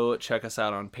 Also check us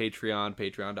out on Patreon,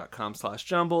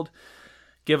 patreon.com/jumbled.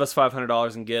 Give us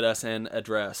 $500 and get us an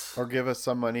address. Or give us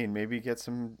some money and maybe get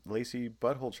some Lacey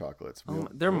butthole chocolates.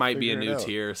 There might be a figure it new out.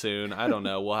 tier soon. I don't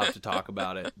know. We'll have to talk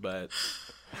about it. But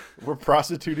We're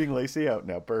prostituting Lacey out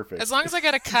now. Perfect. As long as I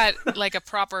get a cut like a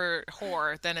proper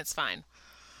whore, then it's fine.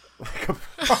 Like a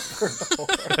proper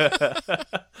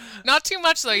whore. Not too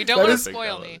much though. You don't That want to is-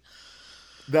 spoil me.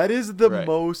 That is the Right.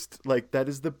 most, that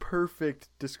is the perfect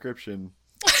description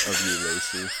of you,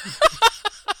 Lacey.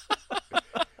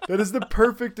 That is the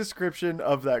perfect description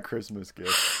of that Christmas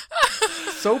gift.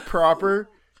 So proper,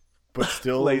 but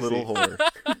still Lacey. a little whore.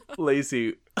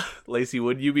 Lacey,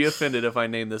 would you be offended if I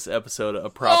named this episode a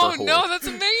proper Oh whore? no, that's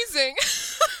amazing.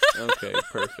 Okay,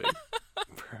 perfect.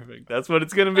 Perfect. That's what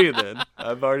it's going to be then.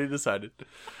 I've already decided.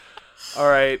 All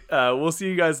right. We'll see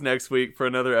you guys next week for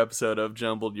another episode of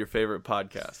Jumbled, your favorite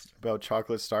podcast. About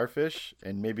chocolate starfish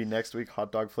and maybe next week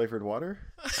hot dog flavored water.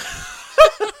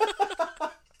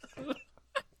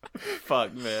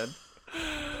 Fuck, man.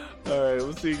 All right.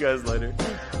 We'll see you guys later.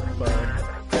 Bye.